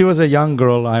 she was a young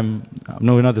girl,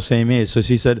 we're not the same age, so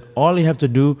she said, all you have to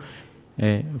do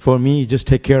for me is just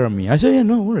take care of me. I said, yeah,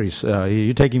 no worries,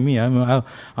 you're taking me,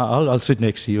 I'll sit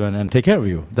next to you and take care of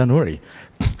you, don't worry.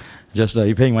 Just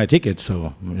you're paying my ticket,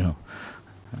 so,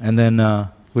 And then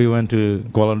we went to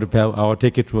Kuala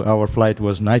Lumpur. Our flight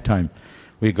was nighttime.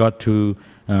 We got to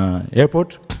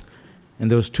airport,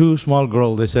 and there was 2 small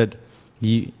girls. They said,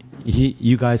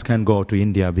 you guys can go to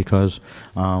India because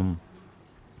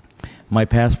my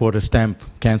passport is stamp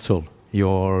cancelled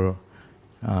your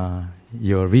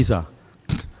visa,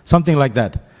 something like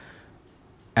that.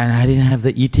 And I didn't have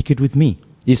the e-ticket with me.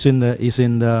 It's in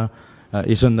the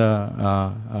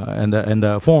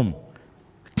form.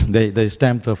 They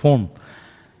stamped the form.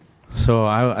 So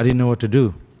I didn't know what to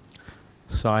do.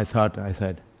 So I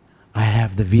said, I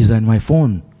have the visa in my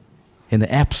phone, in the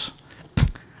apps.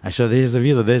 I said, there's the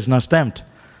visa, there's not stamped.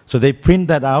 So they print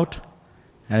that out,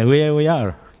 and here we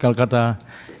are, Calcutta.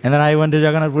 And then I went to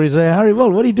Jagannath Puri and said,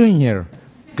 Haribol, what are you doing here?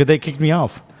 Because they kicked me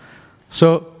off.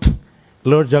 So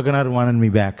Lord Jagannath wanted me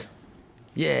back.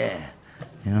 Yeah.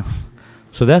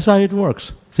 So that's how it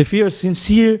works. So if you are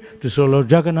sincere to serve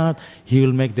Lord Jagannath, He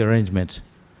will make the arrangements.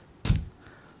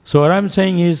 So what I'm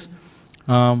saying is,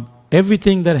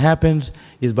 everything that happens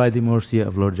is by the mercy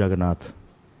of Lord Jagannath.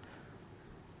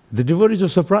 The devotees were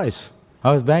surprised.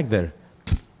 I was back there.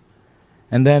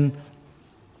 And then,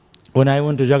 when I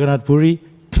went to Jagannath Puri,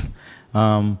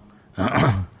 the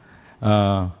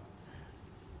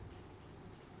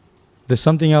There's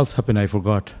something else happened, I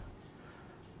forgot.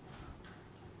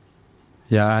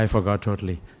 Yeah, I forgot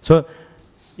totally. So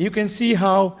you can see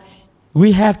how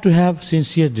we have to have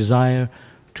sincere desire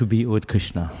to be with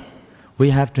Krishna.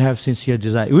 We have to have sincere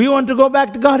desire. We want to go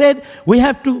back to Godhead, we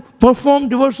have to perform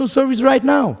devotional service right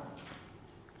now.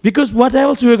 Because what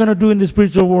else we are going to do in the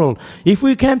spiritual world? If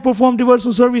we can't perform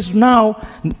devotional service now,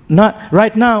 not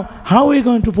right now, how are we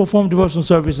going to perform devotional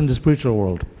service in the spiritual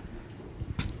world?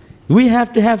 We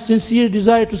have to have sincere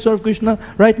desire to serve Krishna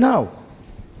right now.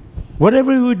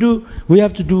 Whatever we do, we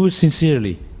have to do it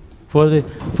sincerely. For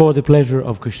the pleasure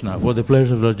of Krishna, for the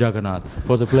pleasure of Lord Jagannath,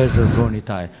 for the pleasure of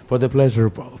Gauranitai, for the pleasure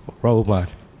of Prabhupada.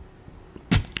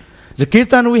 The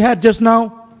kirtan we had just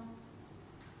now,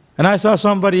 and I saw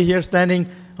somebody here standing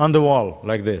on the wall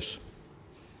like this.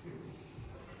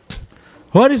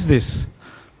 What is this?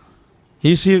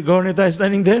 You see Gauranitai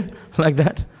standing there like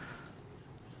that?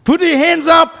 Put your hands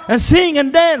up and sing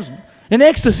and dance in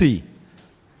ecstasy.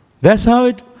 That's how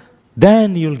it,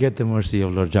 then you'll get the mercy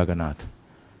of Lord Jagannath.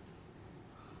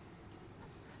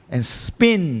 And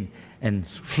spin and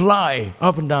fly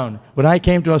up and down. When I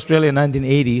came to Australia in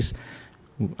 1980s,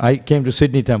 I came to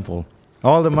Sydney Temple.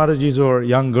 All the Maharajis were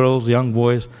young girls, young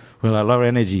boys with a lot of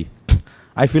energy.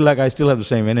 I feel like I still have the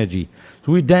same energy.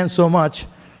 So we danced so much,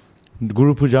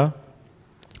 Guru Puja,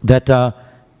 that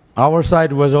our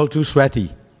side was all too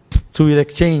sweaty. So we'd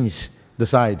exchange the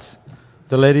sides.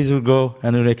 The ladies would go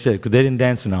and we'd exchange, because they didn't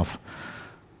dance enough.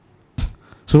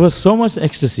 So it was so much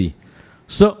ecstasy.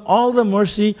 So all the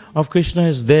mercy of Krishna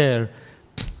is there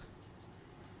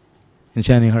in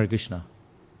chanting Hare Krishna.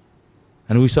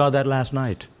 And we saw that last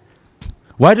night.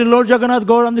 Why did Lord Jagannath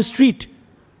go on the street?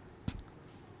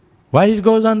 Why he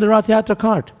goes on the Rath Yatra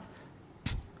cart?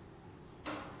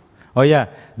 Oh yeah,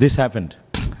 this happened.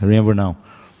 I remember now.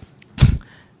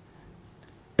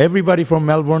 Everybody from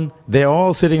Melbourne, they're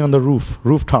all sitting on the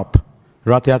rooftop,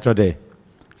 Rath Yatra day.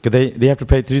 Because they have to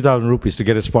pay 3,000 rupees to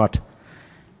get a spot.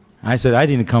 I said, I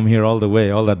didn't come here all the way,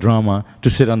 all that drama,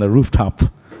 to sit on the rooftop.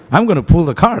 I'm going to pull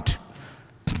the cart.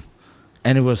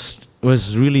 And it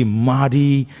was really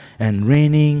muddy and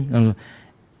raining, and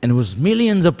it was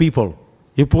millions of people.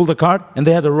 You pull the cart, and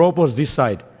they had the rope was this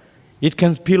side. It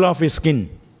can peel off your skin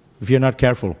if you're not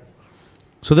careful.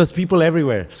 So there's people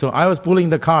everywhere. So I was pulling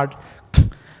the cart,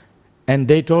 and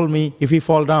they told me, if you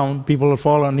fall down, people will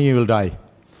fall on you, you will die.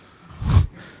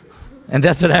 And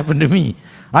that's what happened to me.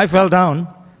 I fell down,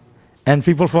 and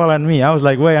people fall on me. I was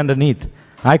like way underneath.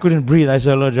 I couldn't breathe. I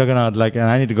said, Lord Jagannath, like,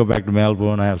 I need to go back to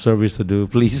Melbourne. I have service to do,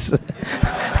 please.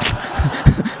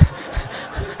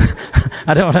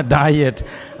 I don't want to die yet.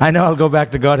 I know I'll go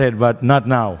back to Godhead, but not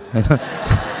now.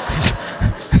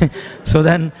 So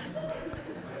then,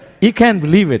 you can't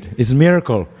believe it. It's a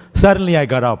miracle. Suddenly I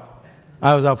got up.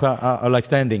 I was up, like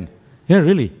standing. Yeah,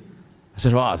 really. I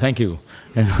said, wow, thank you.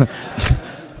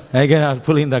 Again, I was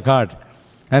pulling the cart.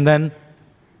 And then,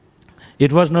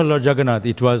 it was not Lord Jagannath,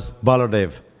 it was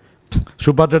Baladev.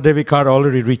 Subhadra Devi cart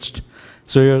already reached.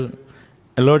 So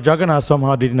Lord Jagannath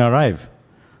somehow didn't arrive.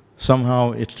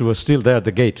 Somehow it was still there at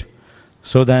the gate.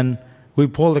 So then we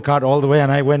pulled the cart all the way,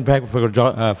 and I went back for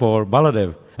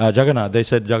Baladev, Jagannath. They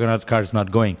said Jagannath's cart is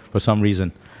not going for some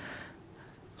reason.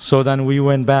 So then we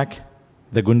went back,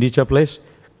 the Gundicha place,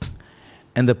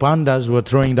 and the pandas were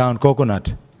throwing down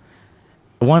coconut.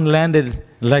 One landed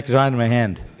like right in my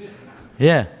hand.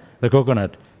 Yeah. The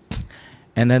coconut.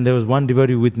 And then there was one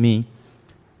devotee with me.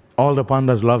 All the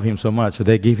pandas love him so much. So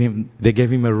they gave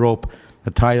him a rope,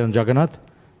 a tie on Jagannath,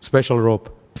 special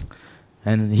rope.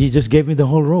 And he just gave me the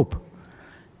whole rope.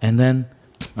 And then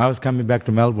I was coming back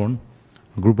to Melbourne,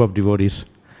 a group of devotees.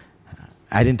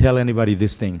 I didn't tell anybody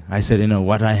this thing. I said, you know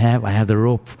what I have the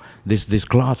rope, this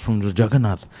cloth from the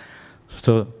Jagannath.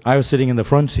 So I was sitting in the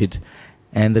front seat,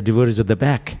 and the devotees at the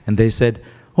back, and they said,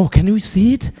 oh, can we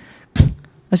see it?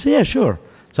 I said, yeah, sure.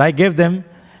 So I gave them,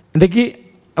 and they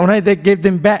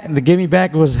gave me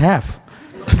back, it was half.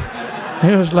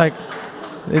 It was like,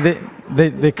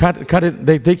 they cut it,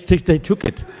 they took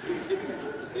it.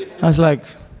 I was like,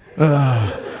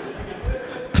 ugh.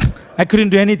 I couldn't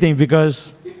do anything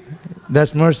because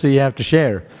that's mercy you have to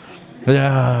share. But,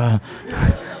 I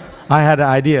had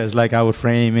ideas, like I would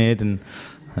frame it, and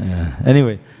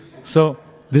anyway. So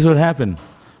this would happen.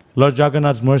 Lord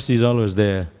Jagannath's mercy is always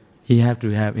there. You have to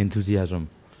have enthusiasm.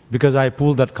 Because I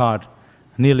pulled that cart,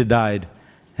 nearly died,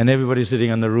 and everybody's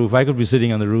sitting on the roof. I could be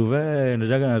sitting on the roof, hey, and the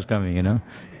Jagannath's coming, you know.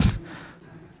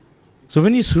 So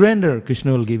when you surrender,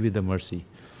 Krishna will give you the mercy.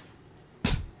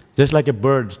 Just like a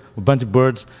bunch of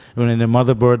birds, when a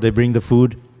mother bird, they bring the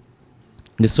food.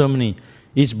 There's so many.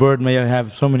 Each bird may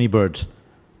have so many birds.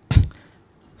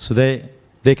 So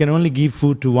they can only give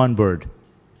food to one bird,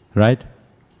 right?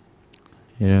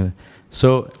 Yeah.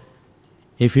 So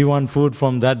if you want food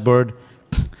from that bird,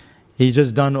 he's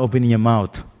just done opening a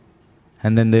mouth,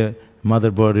 and then the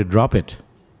mother bird will drop it.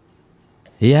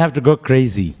 You have to go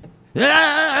crazy.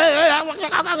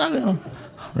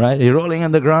 Right? You're rolling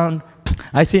on the ground.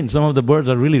 I've seen some of the birds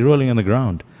are really rolling on the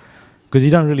ground because you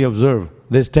don't really observe.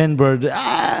 There's 10 birds.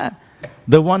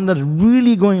 The one that's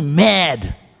really going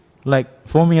mad, like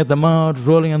foaming at the mouth,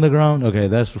 rolling on the ground, okay,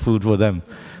 that's the food for them.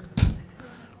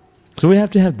 So we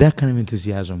have to have that kind of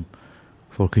enthusiasm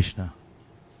for Krishna.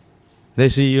 They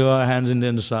see your hands in the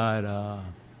inside.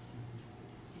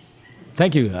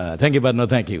 Thank you, but no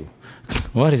thank you.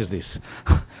 What is this?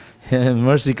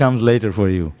 Mercy comes later for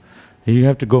you. You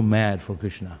have to go mad for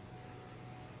Krishna.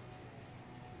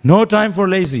 No time for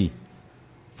lazy.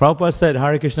 Prabhupada said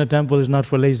Hare Krishna temple is not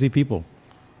for lazy people.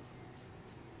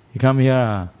 You come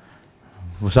here,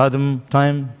 Prasadam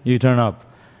time, you turn up.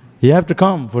 You have to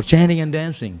come for chanting and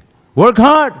dancing. Work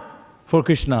hard for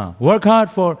Krishna. Work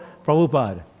hard for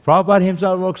Prabhupada. Prabhupada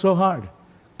himself worked so hard.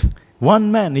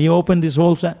 One man, he opened this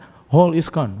whole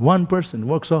ISKCON. One person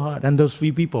worked so hard, and those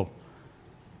few people.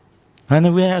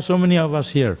 And we have so many of us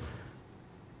here.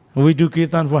 We do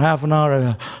kirtan for half an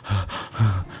hour.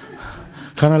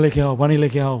 Khana leke aao, pani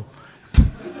leke aao.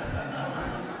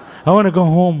 I want to go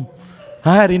home.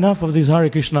 I had enough of this Hare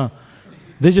Krishna.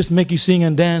 They just make you sing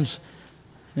and dance.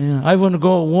 Yeah, I want to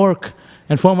go work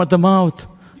and foam at the mouth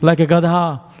like a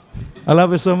gadha. I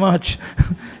love it so much.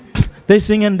 They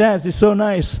sing and dance. It's so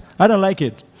nice. I don't like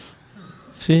it.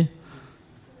 See?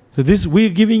 So this, we're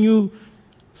giving you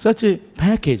such a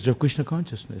package of Krishna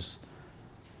consciousness.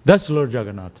 That's Lord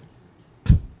Jagannath.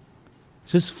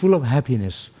 It's just full of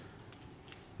happiness.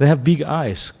 They have big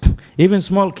eyes. Even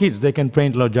small kids, they can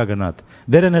paint Lord Jagannath.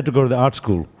 They don't have to go to the art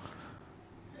school.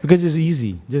 Because it's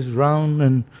easy. Just round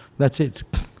and that's it.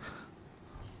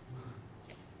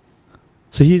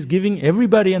 So he's giving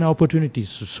everybody an opportunity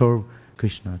to serve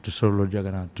Krishna, to serve Lord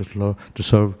Jagannath, to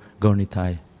serve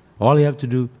Gaur-Nitai. All you have to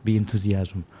do, be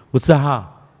enthusiasm. Utsaha.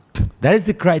 That is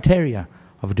the criteria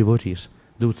of devotees,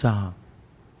 the utsaha.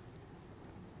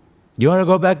 You want to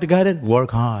go back to Godhead?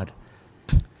 Work hard.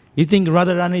 You think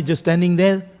Radharani is just standing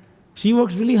there? She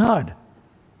works really hard.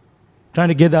 Trying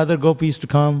to get the other gopis to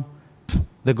come.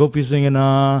 The gopis saying,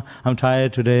 I'm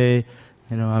tired today,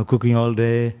 I'm cooking all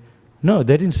day. No,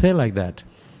 they didn't say like that.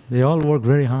 They all work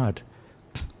very hard.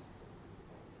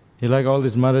 You like all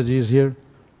these Maharajis here?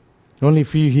 Only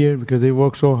few here because they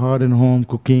work so hard in home,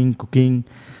 cooking,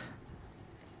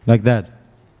 like that.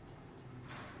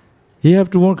 You have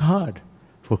to work hard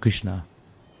for Krishna.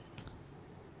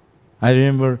 I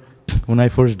remember when I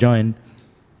first joined,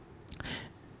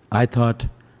 I thought,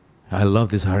 I love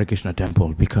this Hare Krishna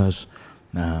temple because,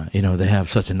 they have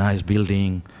such a nice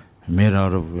building made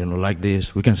out of, like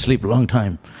this. We can sleep a long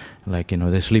time. Like,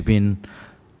 they sleep in.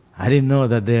 I didn't know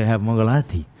that they have Mangal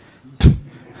Aarti.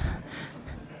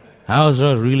 I was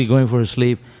really going for a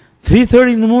sleep.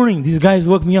 3:30 in the morning, these guys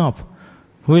woke me up.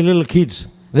 We're little kids.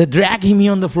 They're dragging me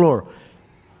on the floor.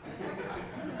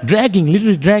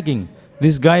 Literally dragging.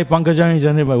 This guy, Pankajani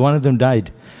Janabhas, one of them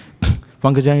died.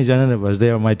 Pankajani Janabhas, they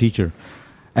are my teacher.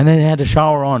 And then they had a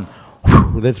shower on.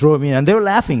 They throw me in, and they were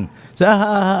laughing. So,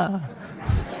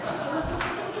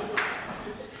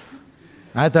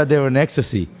 I thought they were in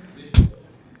ecstasy.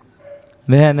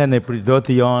 Then they put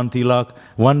dhoti on, tilak.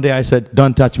 One day I said,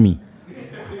 don't touch me.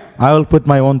 I will put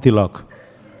my own tilak.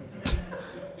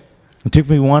 It took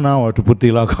me 1 hour to put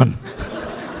tilak on.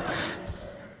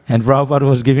 And Prabhupada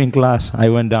was giving class. I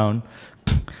went down.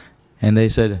 And they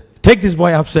said, take this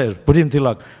boy upstairs, put him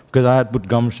tilak. Because I had put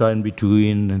gamsha in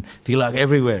between and tilak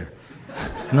everywhere.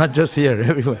 Not just here,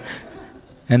 everywhere.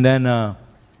 And then I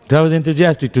was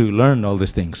enthusiastic to learn all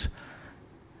these things.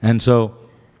 And so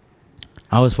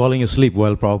I was falling asleep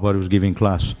while Prabhupada was giving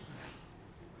class.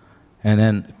 And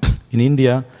then in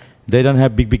India, they don't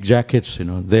have big jackets,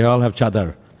 They all have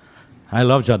chadar. I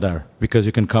love chadar because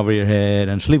you can cover your head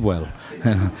and sleep well.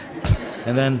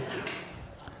 And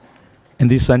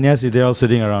these sannyasis, they're all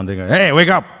sitting around. They go, hey, wake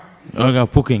up!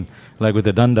 Puking, like with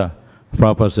the danda.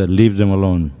 Prabhupada said, leave them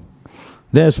alone.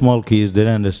 They're small kids, they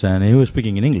don't understand. And he was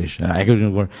speaking in English. I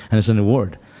couldn't understand a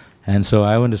word. And so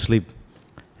I went to sleep.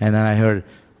 And then I heard,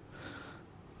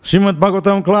 Srimad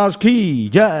Bhagavatam class ki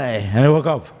jai. And I woke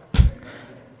up.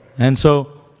 And so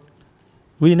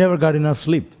we never got enough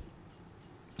sleep.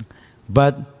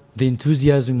 But the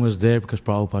enthusiasm was there because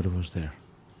Prabhupada was there.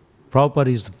 Prabhupada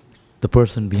is the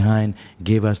person behind,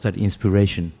 gave us that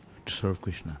inspiration to serve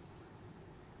Krishna.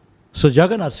 So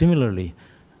Jagannath, similarly,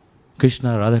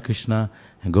 Krishna, Radha Krishna,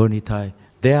 and Gaur-Nitai,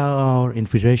 they are our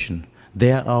inspiration.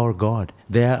 They are our God.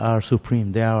 They are our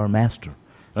supreme. They are our master.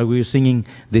 Like we were singing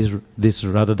these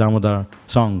Radha Damodar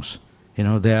songs.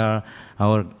 They are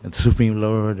our supreme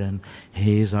Lord, and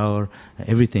He is our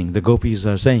everything. The gopis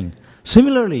are saying.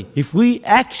 Similarly, if we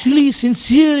actually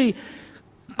sincerely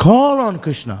call on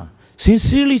Krishna,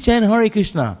 sincerely chant Hare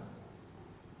Krishna,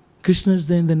 Krishna is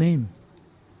there in the name.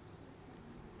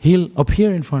 He'll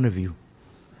appear in front of you.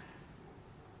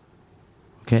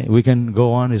 Okay, we can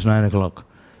go on, it's 9 o'clock.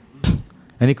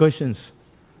 Any questions?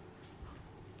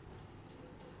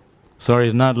 Sorry,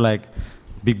 it's not like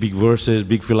big verses,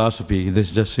 big philosophy. This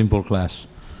is just simple class.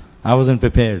 I wasn't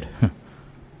prepared.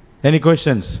 Any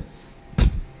questions?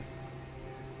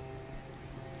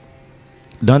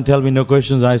 Don't tell me no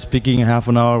questions. I'm speaking half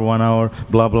an hour, 1 hour,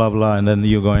 blah, blah, blah, and then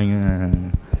you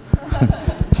going,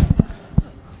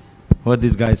 What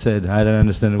this guy said, I don't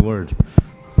understand a word.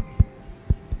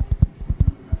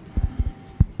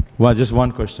 Well, just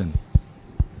one question.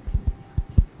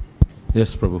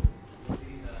 Yes, Prabhu. Can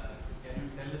you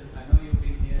tell us, I know you've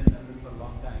been here in Melbourne for a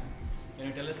long time. Can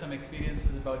you tell us some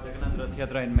experiences about Jagannath Rath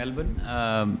Yatra in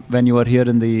Melbourne? When you were here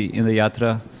in the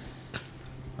Yatra?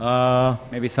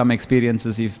 Maybe some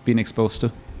experiences you've been exposed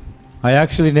to. I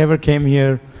actually never came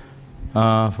here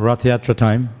for Rath Yatra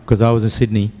time because I was in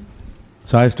Sydney.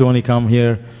 So I used to only come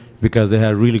here because they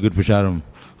had really good pracharam.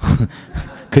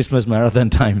 Christmas marathon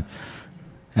time.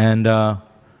 And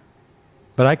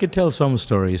but I could tell some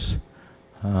stories.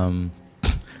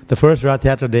 The first Rath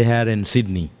Yatra they had in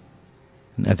Sydney,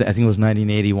 I think it was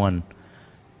 1981.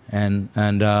 And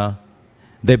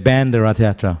they banned the Rath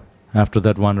Yatra after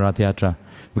that one Rath Yatra.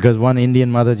 Because one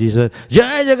Indian Mataji said,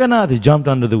 Jai Jagannath, he jumped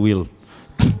under the wheel.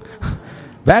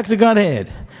 Back to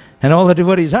Godhead. And all the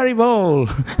devotees, Hari Bol.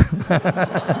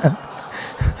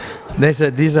 They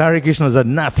said, these Hare Krishnas are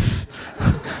nuts.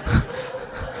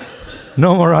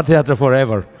 No more Rath Yatra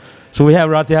forever. So we have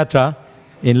Rath Yatra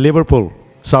in Liverpool,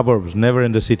 suburbs, never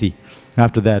in the city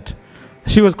after that.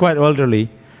 She was quite elderly,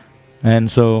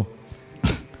 and so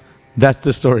that's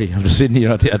the story of the Sydney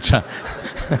Rath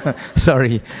Yatra.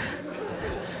 Sorry.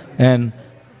 And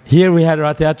here we had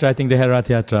Rath Yatra, I think they had Rath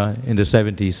Yatra in the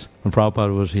 70s when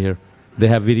Prabhupada was here. They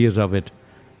have videos of it.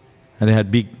 And they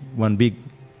had one big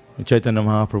Chaitanya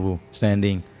Mahaprabhu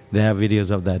standing. They have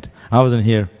videos of that. I wasn't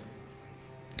here.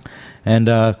 And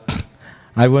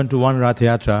I went to one Rath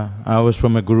Yatra. I was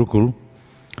from a Gurukul.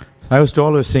 I used to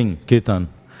always sing Kirtan.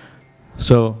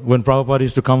 So when Prabhupada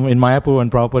used to come, in Mayapur, when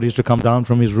Prabhupada used to come down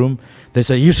from his room, they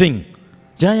say, you sing.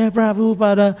 Jaya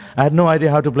Prabhupada. I had no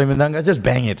idea how to play Mridanga, just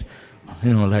bang it.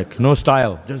 Like no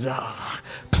style. Just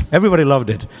everybody loved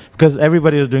it because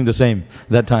everybody was doing the same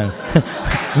that time.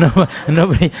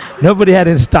 Nobody had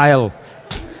his style.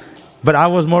 But I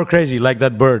was more crazy, like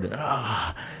that bird.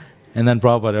 And then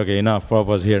Prabhupada, okay, enough,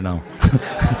 Prabhupada's here now.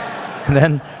 And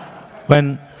then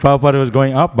when Prabhupada was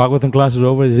going up, Bhagavatam class was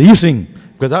over, he said, you sing.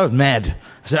 Because I was mad.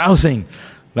 I said, I'll sing.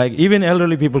 Like even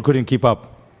elderly people couldn't keep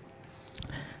up.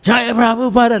 Jaya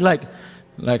Prabhupada,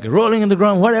 like rolling in the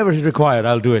ground, whatever is required,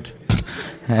 I'll do it.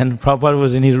 And Prabhupada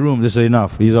was in his room. They said,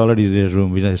 enough, he's already in his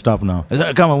room. We said, stop now. I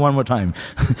said, come on, one more time.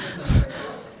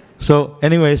 So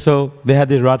anyway, so they had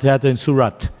this Rath Yatra in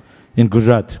Surat, in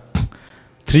Gujarat.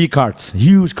 3 carts,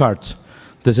 huge carts.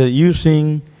 They said, you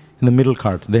sing in the middle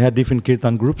cart. They had different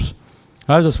kirtan groups.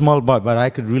 I was a small boy, but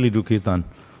I could really do kirtan,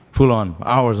 full on,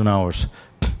 hours and hours.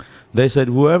 They said,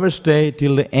 whoever stay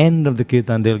till the end of the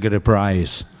kirtan, they'll get a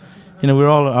prize. We're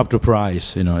all up to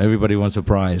prize, everybody wants a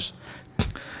prize.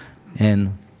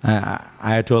 And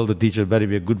I told the teacher, better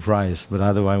be a good prize, but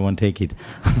otherwise I won't take it.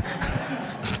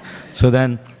 So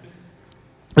then,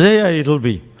 yeah, it'll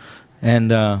be.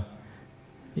 And the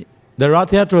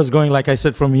Rath Yatra was going, like I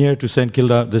said, from here to St.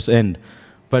 Kilda, this end.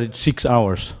 But it's 6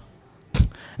 hours.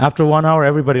 After 1 hour,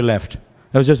 everybody left.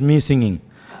 It was just me singing.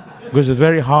 Because it was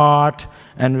very hard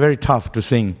and very tough to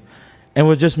sing. And it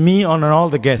was just me and all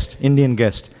the guests, Indian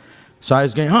guests. So I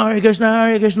was going, Hare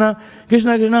Krishna, Krishna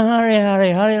Krishna, Hare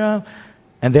Hare, Hare Ram.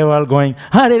 And they were all going,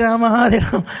 Hare Rama, Hare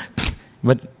Rama.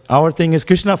 But our thing is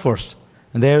Krishna first.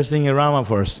 And they were singing Rama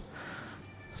first.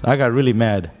 So I got really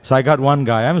mad. So I got one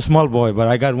guy, I'm a small boy, but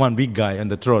I got one big guy in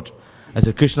the throat. I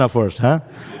said, Krishna first, huh?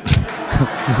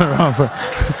 Rama first.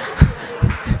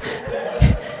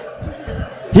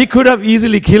 He could have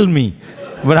easily killed me,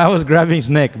 but I was grabbing his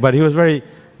neck. But he was very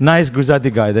nice Gujarati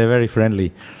guy, they're very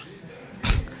friendly.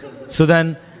 So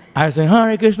then I was saying,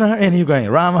 Hare Krishna, and he going,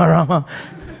 Rama, Rama.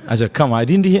 I said, come on,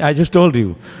 I just told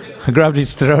you. I grabbed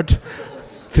his throat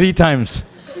 3 times.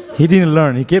 He didn't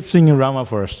learn, he kept singing Rama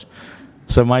first.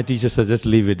 So my teacher said, just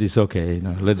leave it, it's okay,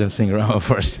 let them sing Rama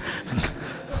first.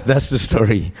 That's the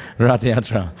story, Rath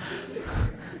Yatra.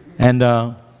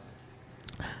 And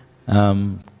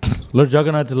Lord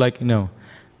Jagannath is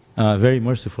very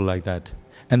merciful like that.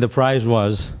 And the prize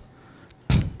was,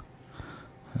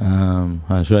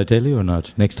 should I tell you or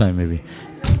not? Next time maybe.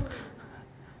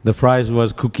 The prize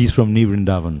was cookies from New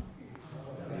Vrindavan.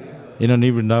 You know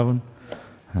New Vrindavan?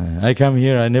 I come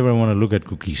here, I never want to look at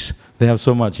cookies. They have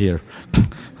so much here.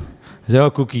 I say, oh,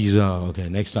 cookies, oh, okay,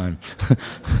 next time.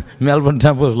 Melbourne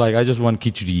temple is like, I just want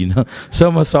khichdi, So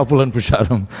much opulent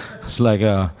prasadam. It's like,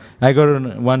 I go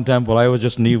to one temple, I was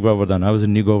just New Govardhan. I was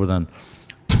in New Govardhan.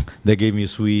 They gave me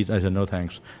sweet, I said, no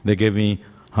thanks. They gave me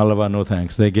halwa, no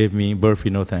thanks. They gave me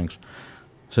burfi, no thanks.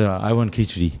 So I want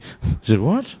khichdi. I said,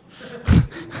 what?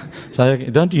 So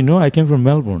don't you know, I came from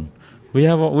Melbourne.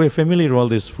 We're familiar with all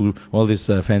this food, all this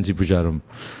fancy prasadam.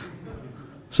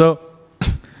 So,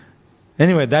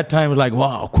 anyway, that time was like,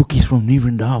 wow, cookies from New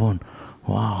Vrindavan.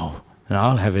 Wow, and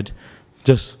I'll have it.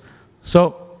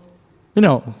 So,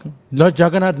 Lord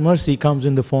Jagannath mercy comes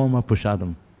in the form of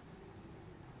prasadam.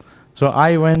 So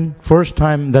I went, first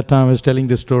time, that time I was telling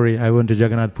the story, I went to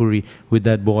Jagannath Puri with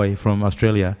that boy from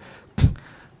Australia.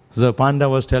 The panda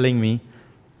was telling me,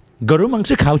 Garu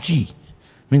mangsa khauchi,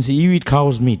 means you eat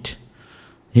cow's meat.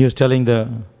 He was telling the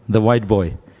white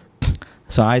boy.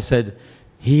 So I said,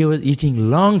 he was eating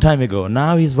long time ago,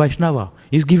 now he's Vaishnava,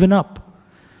 he's given up.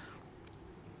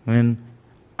 And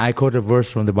I quote a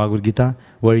verse from the Bhagavad Gita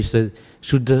where he says,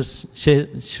 Shudras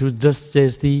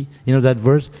says that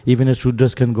verse, even a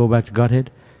Shudras can go back to Godhead,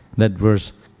 that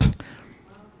verse.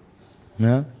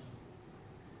 Yeah,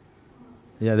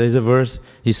 there's a verse,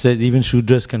 he says even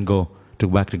Shudras can go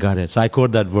back to Godhead. So I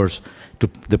quote that verse to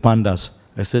the pandas.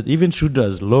 I said, even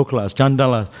Shudras, low class,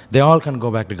 Chandalas, they all can go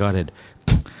back to Godhead.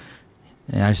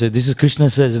 And I said, this is Krishna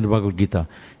says in the Bhagavad Gita.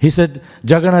 He said,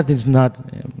 Jagannath is not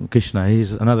Krishna, he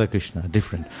is another Krishna,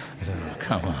 different. I said, oh,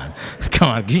 come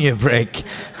on, give me a break.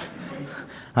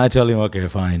 I tell him, okay,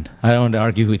 fine, I don't want to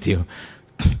argue with you.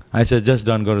 I said, just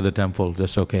don't go to the temple,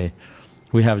 that's okay.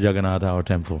 We have Jagannath, our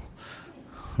temple.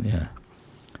 Yeah.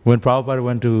 When Prabhupada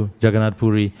went to Jagannath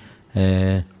Puri,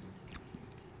 they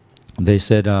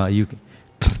said,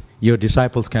 your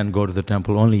disciples can't go to the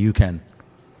temple, only you can.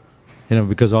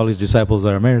 Because all his disciples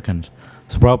are Americans.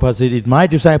 So Prabhupada said, if my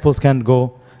disciples can't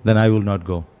go, then I will not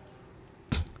go.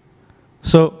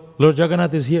 So Lord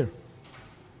Jagannath is here.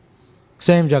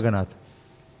 Same Jagannath.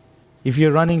 If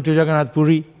you're running to Jagannath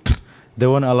Puri, they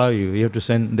won't allow you. You have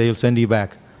to they'll send you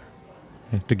back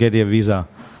to get your visa.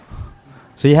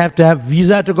 So you have to have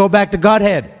visa to go back to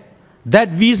Godhead. That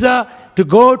visa to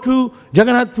go to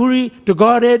Jagannath Puri, to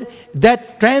Godhead,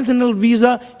 that transcendental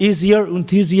visa is your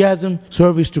enthusiasm,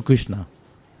 service to Krishna.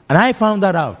 And I found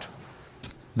that out.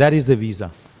 That is the visa.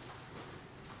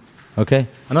 Okay?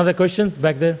 Another questions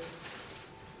back there?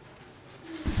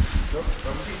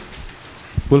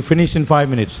 We'll finish in 5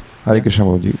 minutes. Hare Krishna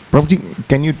Prabhuji. Prabhuji,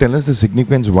 can you tell us the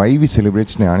significance why we celebrate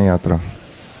Snehana Yatra?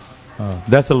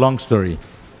 That's a long story.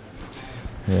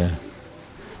 Yeah.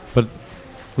 But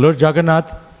Lord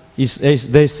Jagannath,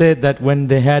 they said that when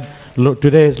they had,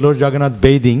 today is Lord Jagannath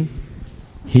bathing,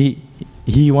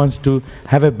 he wants to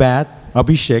have a bath,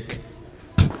 Abhishek,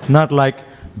 not like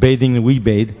bathing we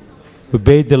bathe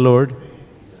the Lord.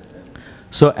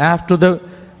 So after the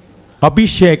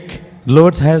Abhishek,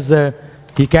 Lord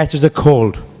he catches a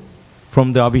cold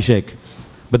from the Abhishek.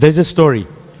 But there's a story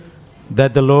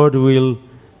that the Lord will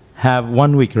have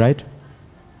 1 week, right?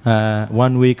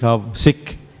 1 week of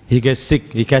sick. He gets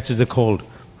sick, he catches a cold.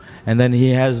 And then he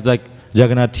has like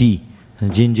Jagannath tea,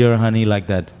 ginger, honey, like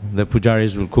that. The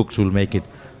pujaris cooks will make it.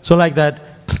 So like that,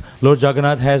 Lord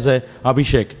Jagannath has a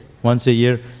Abhishek once a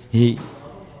year. He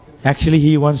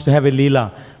wants to have a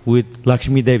Leela with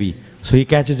Lakshmi Devi. So he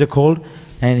catches a cold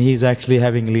and he's actually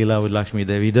having Leela with Lakshmi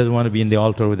Devi. He doesn't want to be in the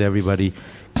altar with everybody.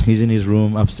 He's in his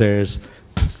room upstairs.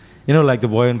 Like the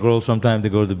boy and girl, sometimes they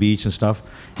go to the beach and stuff.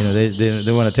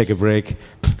 They want to take a break.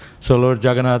 So Lord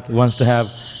Jagannath wants to have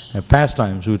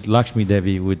pastimes with Lakshmi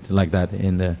Devi, with like that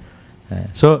in the.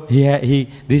 So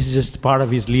this is just part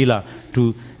of his Leela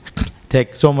to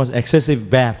take so much excessive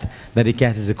bath that he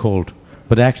catches a cold.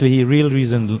 But actually, real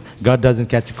reason God doesn't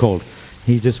catch a cold.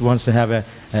 He just wants to have a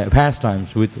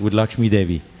pastimes with Lakshmi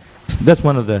Devi. That's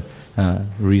one of the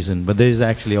reason. But there is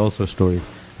actually also a story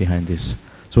behind this.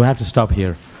 So we have to stop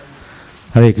here.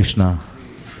 Hare Krishna.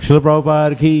 Srila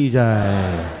Prabhupada ki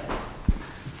jai.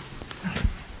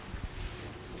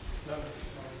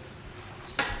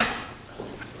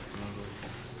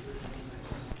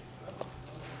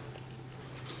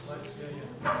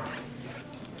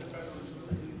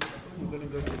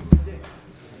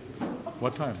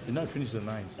 What time? Did not finish at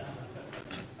 9.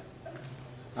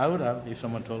 I would have if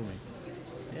someone told me.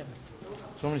 Yeah.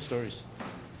 So many stories.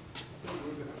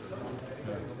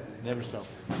 Never stop.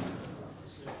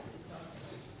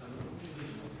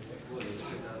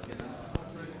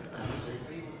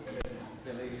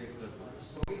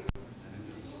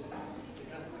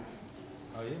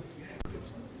 How are you?